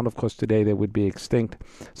were around. Of course, today they would be extinct.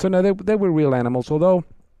 So no, they were real animals, although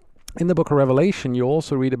in the book of Revelation, you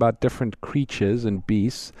also read about different creatures and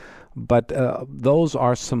beasts, but those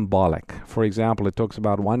are symbolic. For example, it talks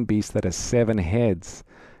about one beast that has 7 heads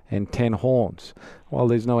and 10 horns. Well,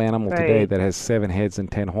 there's no animal today that has 7 heads and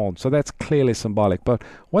 10 horns, so that's clearly symbolic. But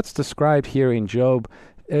what's described here in Job,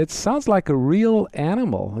 it sounds like a real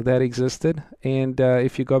animal that existed, and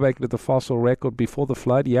if you go back to the fossil record before the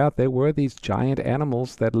flood, there were these giant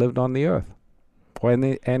animals that lived on the earth.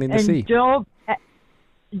 and in the sea. Job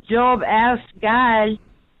asked God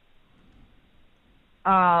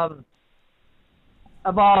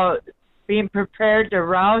about being prepared to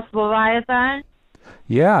rouse Leviathan.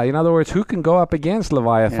 Yeah, in other words, who can go up against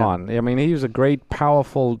Leviathan? Yeah. I mean, he was a great,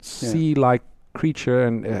 powerful sea-like creature,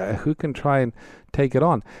 and who can try and take it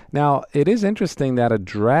on? Now, it is interesting that a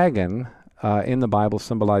dragon in the Bible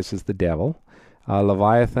symbolizes the devil.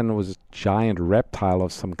 Leviathan was a giant reptile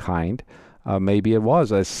of some kind. Maybe it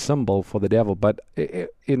was a symbol for the devil, but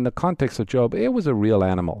in the context of Job, it was a real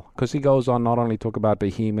animal, because he goes on not only talk about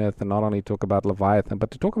behemoth and not only talk about Leviathan,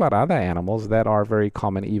 but to talk about other animals that are very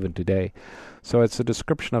common even today. So it's a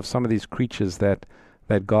description of some of these creatures that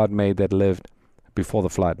God made that lived before the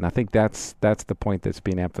flood, and I think that's the point that's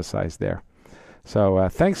being emphasized there. So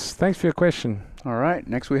thanks for your question. All right,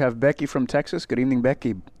 next we have Becky from Texas. Good evening,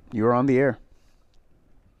 Becky. You're on the air.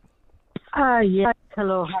 Yes.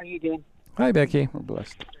 Hello, how are you doing? Hi, Becky. We're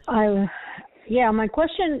blessed. My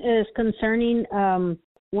question is concerning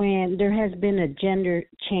when there has been a gender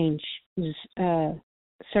change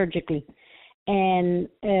surgically, and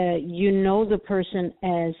the person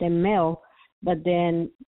as a male, but then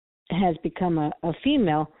has become a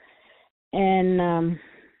female, and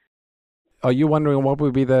are you wondering what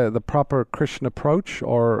would be the proper Christian approach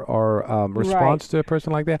or response to a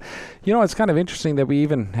person like that? It's kind of interesting that we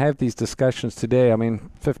even have these discussions today. I mean,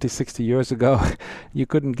 50, 60 years ago, you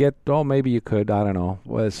couldn't get, maybe you could, I don't know,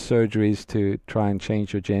 surgeries to try and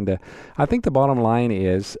change your gender. I think the bottom line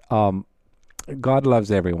is God loves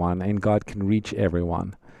everyone, and God can reach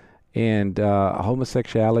everyone. And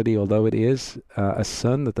homosexuality, although it is a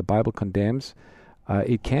sin that the Bible condemns,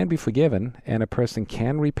 it can be forgiven, and a person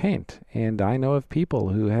can repent. And I know of people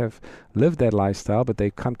who have lived that lifestyle, but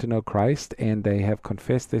they've come to know Christ, and they have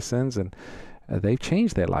confessed their sins, and they've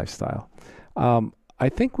changed their lifestyle. I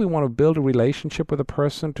think we want to build a relationship with a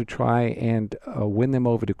person to try and win them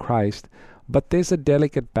over to Christ, but there's a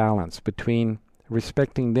delicate balance between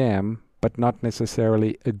respecting them, but not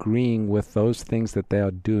necessarily agreeing with those things that they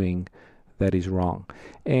are doing that is wrong.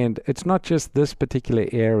 And it's not just this particular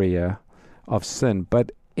area of sin,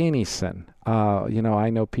 but any sin. I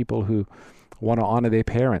know people who want to honor their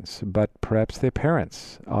parents, but perhaps their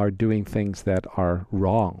parents are doing things that are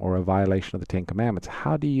wrong or a violation of the Ten Commandments.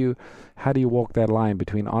 How do you walk that line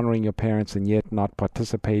between honoring your parents and yet not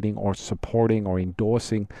participating or supporting or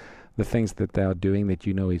endorsing the things that they are doing that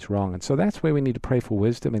is wrong? And so that's where we need to pray for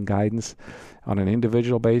wisdom and guidance on an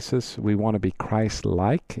individual basis. We want to be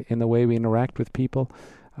Christ-like in the way we interact with people.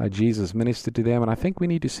 Jesus ministered to them, and I think we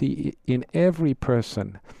need to see in every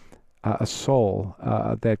person a soul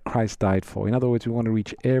that Christ died for. In other words, we want to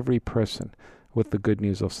reach every person with the good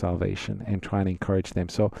news of salvation and try and encourage them.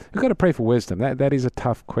 So we've got to pray for wisdom. That is a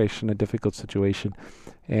tough question, a difficult situation,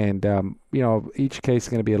 and each case is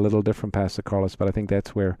going to be a little different, Pastor Carlos, but I think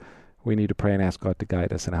that's where we need to pray and ask God to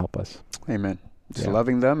guide us and help us. Amen. Just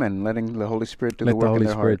loving them and letting the Holy Spirit do the work in their heart. Let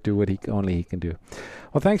the Holy Spirit do what only He can do.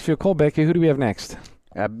 Well, thanks for your call, Becky. Who do we have next?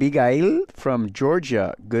 Abigail from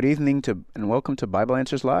Georgia. Good evening and welcome to Bible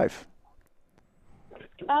Answers Live.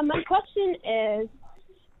 My question is,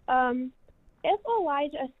 if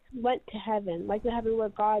Elijah went to heaven, like the heaven where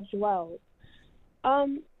God dwells,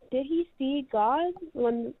 did he see God?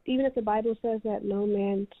 Even if the Bible says that no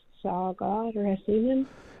man saw God or has seen Him?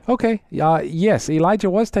 Okay. Yes, Elijah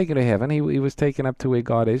was taken to heaven. He was taken up to where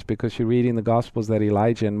God is, because you read in the Gospels that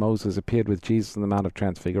Elijah and Moses appeared with Jesus on the Mount of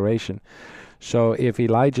Transfiguration. So if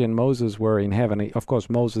Elijah and Moses were in heaven, of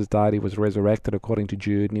course Moses died, he was resurrected according to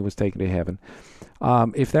Jude, and he was taken to heaven.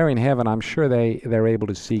 If they're in heaven, I'm sure they're able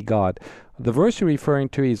to see God. The verse you're referring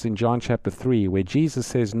to is in John chapter 3, where Jesus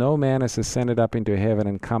says, "No man has ascended up into heaven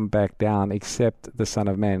and come back down except the Son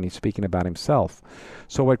of Man." He's speaking about himself.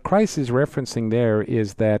 So what Christ is referencing there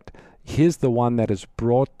is that He's the one that has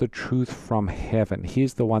brought the truth from heaven.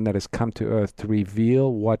 He's the one that has come to earth to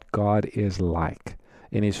reveal what God is like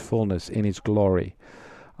in His fullness, in His glory.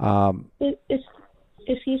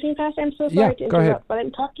 Excuse me, Pastor, I'm so sorry to interrupt, go ahead. But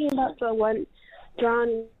I'm talking about the one,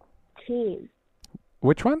 John 18.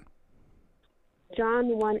 Which one? John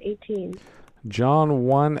 1:18. John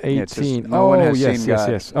 1:18. No one has seen God.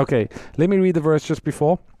 Yes. Okay, let me read the verse just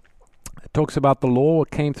before. It talks about the law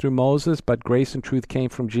came through Moses, but grace and truth came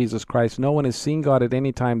from Jesus Christ. No one has seen God at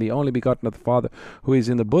any time, the only begotten of the Father, who is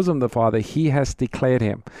in the bosom of the Father. He has declared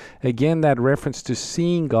Him. Again, that reference to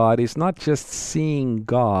seeing God is not just seeing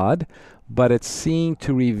God, but it's seeing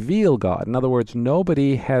to reveal God. In other words,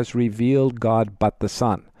 nobody has revealed God but the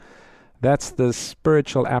Son. That's the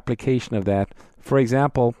spiritual application of that. For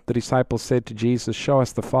example, the disciples said to Jesus, "Show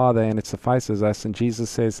us the Father, and it suffices us." And Jesus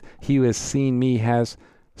says, "He who has seen me has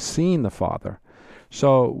seen the Father."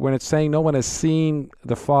 So when it's saying no one has seen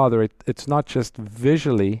the Father, it's not just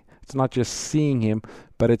visually, it's not just seeing him,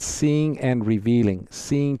 but it's seeing and revealing,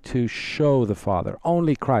 seeing to show the Father.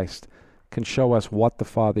 Only Christ can show us what the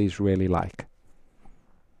Father is really like.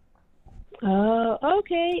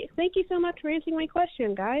 Okay. Thank you so much for answering my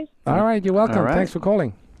question, guys. All right, you're welcome. All right. Thanks for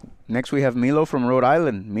calling. Next we have Milo from Rhode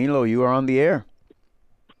Island. Milo, you are on the air.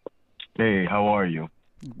 Hey, how are you?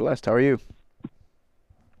 Blessed. How are you?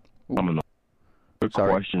 I'm a quick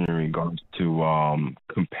question in regards to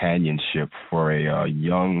companionship for a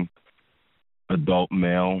young adult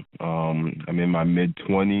male. I'm in my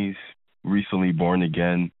mid-20s, recently born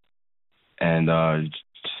again, and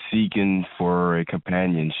seeking for a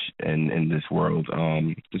companion in this world.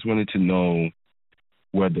 Just wanted to know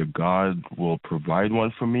whether God will provide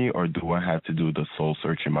one for me, or do I have to do the soul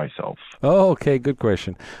searching myself? Oh, okay, good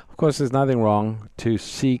question. Of course, there's nothing wrong to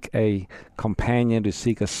seek a companion, to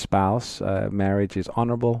seek a spouse. Marriage is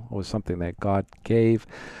honorable. It was something that God gave.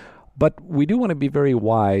 But we do want to be very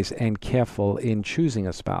wise and careful in choosing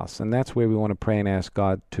a spouse, and that's where we want to pray and ask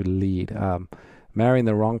God to lead. Marrying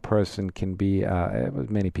the wrong person can be,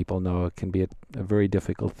 many people know, it can be a very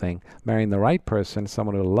difficult thing. Marrying the right person,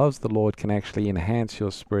 someone who loves the Lord, can actually enhance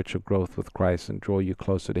your spiritual growth with Christ and draw you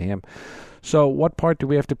closer to Him. So what part do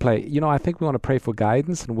we have to play? I think we want to pray for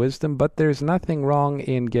guidance and wisdom, but there's nothing wrong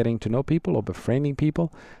in getting to know people or befriending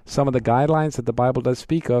people. Some of the guidelines that the Bible does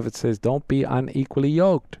speak of, it says, don't be unequally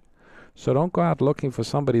yoked. So don't go out looking for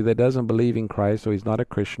somebody that doesn't believe in Christ, or is not a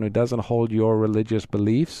Christian, who doesn't hold your religious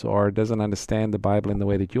beliefs, or doesn't understand the Bible in the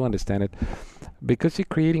way that you understand it, because you're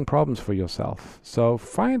creating problems for yourself. So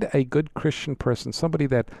find a good Christian person, somebody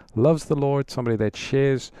that loves the Lord, somebody that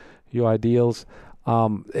shares your ideals.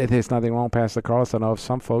 There's nothing wrong, Pastor Carlos. I know of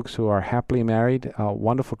some folks who are happily married,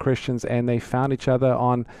 wonderful Christians, and they found each other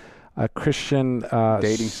on a Christian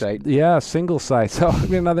dating site. Yeah, single site. So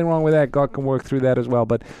there's nothing wrong with that. God can work through that as well.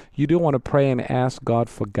 But you do want to pray and ask God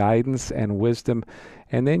for guidance and wisdom,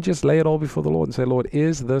 and then just lay it all before the Lord and say, Lord,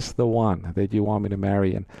 is this the one that you want me to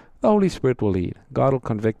marry? And the Holy Spirit will lead. God will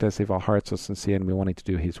convict us if our hearts are sincere and we're wanting to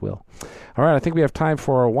do His will. All right, I think we have time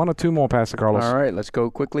for one or two more, Pastor Carlos. All right, let's go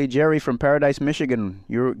quickly. Jerry from Paradise, Michigan.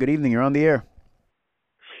 Good evening. You're on the air.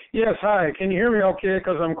 Yes, hi. Can you hear me okay?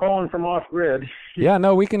 Because I'm calling from off-grid. Yeah,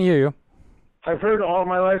 no, we can hear you. I've heard all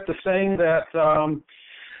my life the saying that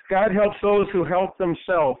God helps those who help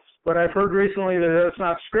themselves. But I've heard recently that it's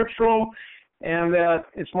not scriptural, and that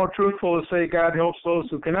it's more truthful to say God helps those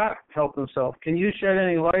who cannot help themselves. Can you shed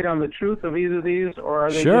any light on the truth of either of these, or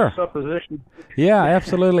are they just suppositions? Yeah,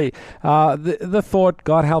 absolutely. The thought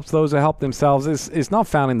God helps those who help themselves is not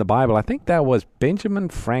found in the Bible. I think that was Benjamin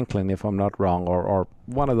Franklin, if I'm not wrong, or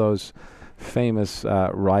one of those famous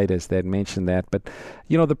writers that mentioned that. But,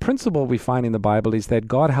 the principle we find in the Bible is that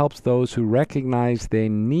God helps those who recognize their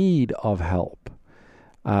need of help.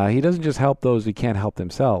 He doesn't just help those who can't help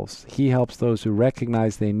themselves. He helps those who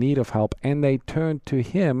recognize their need of help, and they turn to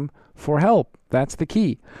Him for help. That's the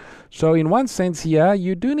key. So in one sense, yeah,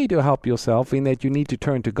 you do need to help yourself in that you need to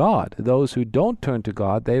turn to God. Those who don't turn to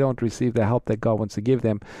God, they don't receive the help that God wants to give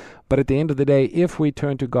them. But at the end of the day, if we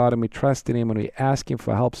turn to God and we trust in Him and we ask Him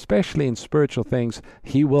for help, especially in spiritual things,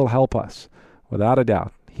 He will help us, without a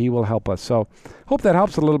doubt. He will help us. So hope that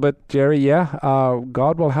helps a little bit, Jerry. Yeah,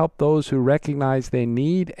 God will help those who recognize their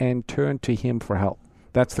need and turn to Him for help.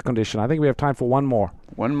 That's the condition. I think we have time for one more.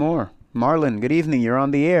 One more. Marlon, good evening. You're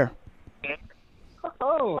on the air.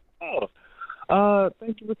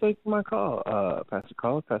 Thank you for taking my call, Pastor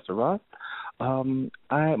Carl, Pastor Ross.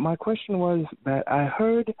 My question was that I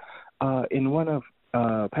heard in one of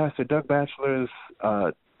Pastor Doug Batchelor's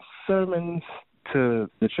sermons to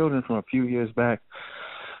the children from a few years back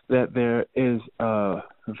that there is a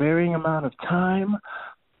varying amount of time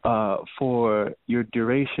for your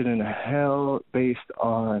duration in hell based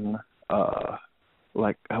on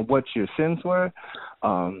what your sins were.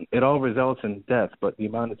 It all results in death, but the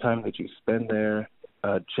amount of time that you spend there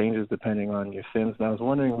changes depending on your sins. And I was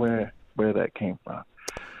wondering where that came from.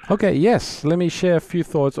 Okay, yes. Let me share a few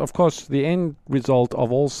thoughts. Of course, the end result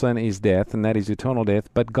of all sin is death, and that is eternal death.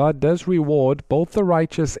 But God does reward both the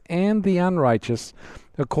righteous and the unrighteous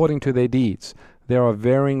according to their deeds. There are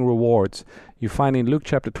varying rewards. You find in Luke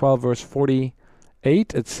chapter 12, verse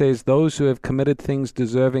 48, it says, those who have committed things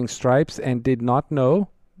deserving stripes and did not know,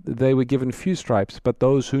 they were given few stripes. But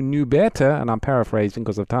those who knew better, and I'm paraphrasing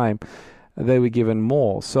because of time, they were given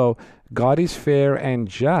more. So God is fair and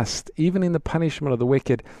just, even in the punishment of the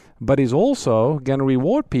wicked, but is also going to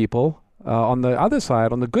reward people on the other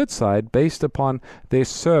side, on the good side, based upon their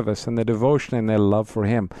service and their devotion and their love for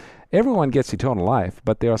Him. Everyone gets eternal life,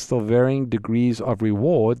 but there are still varying degrees of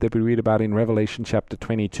reward that we read about in Revelation chapter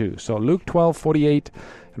 22. So Luke 12:48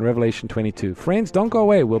 and Revelation 22. Friends, don't go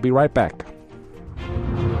away. We'll be right back.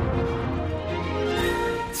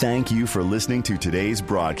 Thank you for listening to today's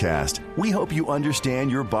broadcast. We hope you understand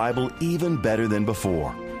your Bible even better than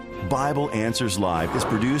before. Bible Answers Live is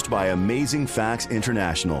produced by Amazing Facts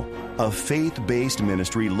International, a faith-based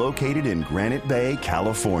ministry located in Granite Bay,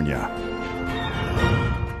 California.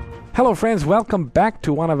 Hello, friends. Welcome back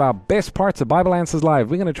to one of our best parts of Bible Answers Live.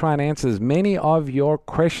 We're going to try and answer as many of your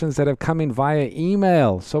questions that have come in via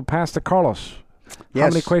email. So, Pastor Carlos, how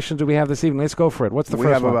many questions do we have this evening? Let's go for it. What's the first one?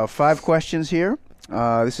 We have about 5 questions here.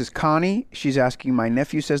 This is Connie. She's asking, my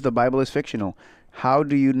nephew says the Bible is fictional. How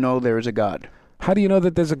do you know there is a God? How do you know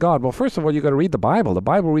that there's a God? Well, first of all, you've got to read the Bible. The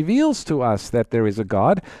Bible reveals to us that there is a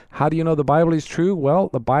God. How do you know the Bible is true? Well,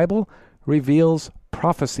 the Bible reveals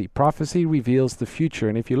prophecy. Prophecy reveals the future.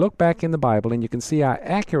 And if you look back in the Bible and you can see how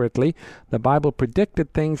accurately the Bible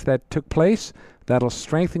predicted things that took place, that'll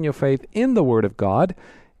strengthen your faith in the Word of God.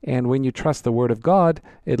 And when you trust the Word of God,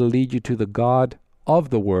 it'll lead you to the God of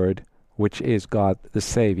the Word, which is God, the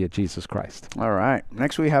Savior, Jesus Christ. All right.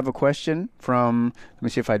 Next, we have a question from, let me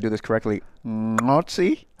see if I do this correctly,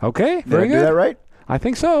 Ngotzi. Okay, very good. Did I do that right? I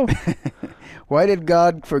think so. Why did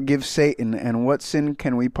God forgive Satan, and what sin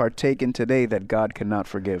can we partake in today that God cannot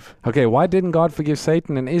forgive? Okay, why didn't God forgive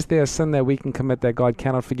Satan, and is there a sin that we can commit that God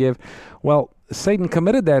cannot forgive? Well, Satan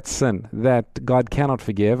committed that sin that God cannot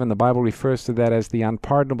forgive, and the Bible refers to that as the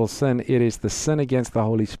unpardonable sin. It is the sin against the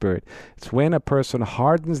Holy Spirit. It's when a person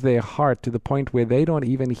hardens their heart to the point where they don't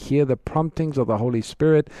even hear the promptings of the Holy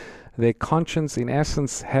Spirit. Their conscience, in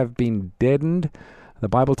essence, have been deadened. The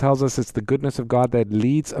Bible tells us it's the goodness of God that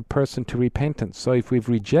leads a person to repentance. So if we've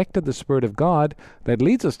rejected the Spirit of God that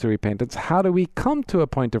leads us to repentance, how do we come to a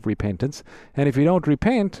point of repentance? And if we don't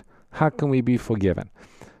repent, how can we be forgiven?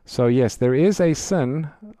 So yes, there is a sin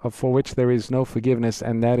for which there is no forgiveness,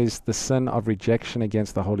 and that is the sin of rejection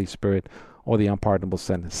against the Holy Spirit, or the unpardonable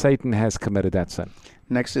sin. Satan has committed that sin.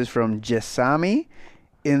 Next is from Jesami.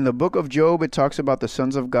 In the book of Job, it talks about the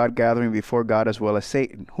sons of God gathering before God as well as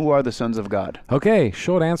Satan. Who are the sons of God? Okay,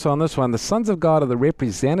 short answer on this one. The sons of God are the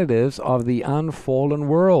representatives of the unfallen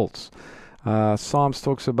worlds. Psalms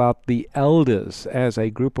talks about the elders as a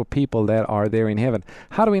group of people that are there in heaven.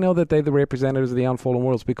 How do we know that they're the representatives of the unfallen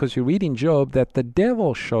worlds? Because you read in Job that the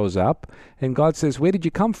devil shows up and God says, where did you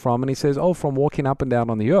come from? And he says, oh, from walking up and down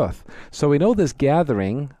on the earth. So we know this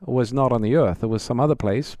gathering was not on the earth. It was some other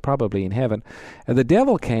place, probably in heaven. And the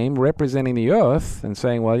devil came representing the earth and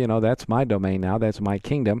saying, well, you know, that's my domain now. That's my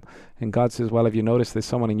kingdom. And God says, well, have you noticed there's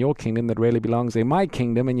someone in your kingdom that really belongs in my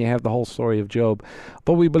kingdom? And you have the whole story of Job.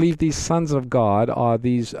 But we believe these sons of God are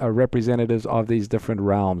these representatives of these different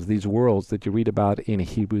realms, these worlds that you read about in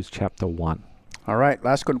Hebrews chapter 1. All right,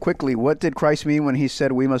 last one quickly. What did Christ mean when he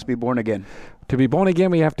said we must be born again? To be born again,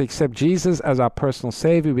 we have to accept Jesus as our personal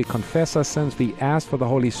Savior. We confess our sins. We ask for the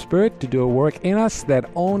Holy Spirit to do a work in us that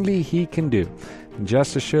only He can do. And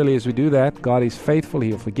just as surely as we do that, God is faithful.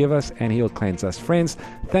 He'll forgive us and He'll cleanse us. Friends,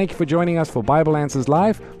 thank you for joining us for Bible Answers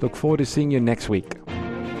Live. Look forward to seeing you next week.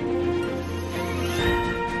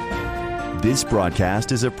 This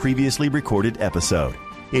broadcast is a previously recorded episode.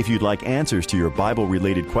 If you'd like answers to your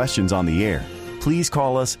Bible-related questions on the air, please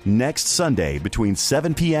call us next Sunday between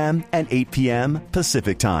 7 p.m. and 8 p.m.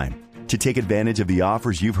 Pacific Time. To take advantage of the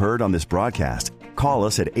offers you've heard on this broadcast, call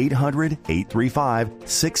us at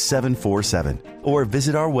 800-835-6747 or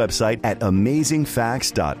visit our website at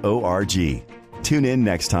amazingfacts.org. Tune in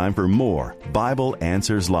next time for more Bible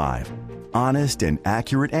Answers Live. Honest and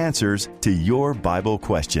accurate answers to your Bible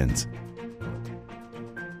questions.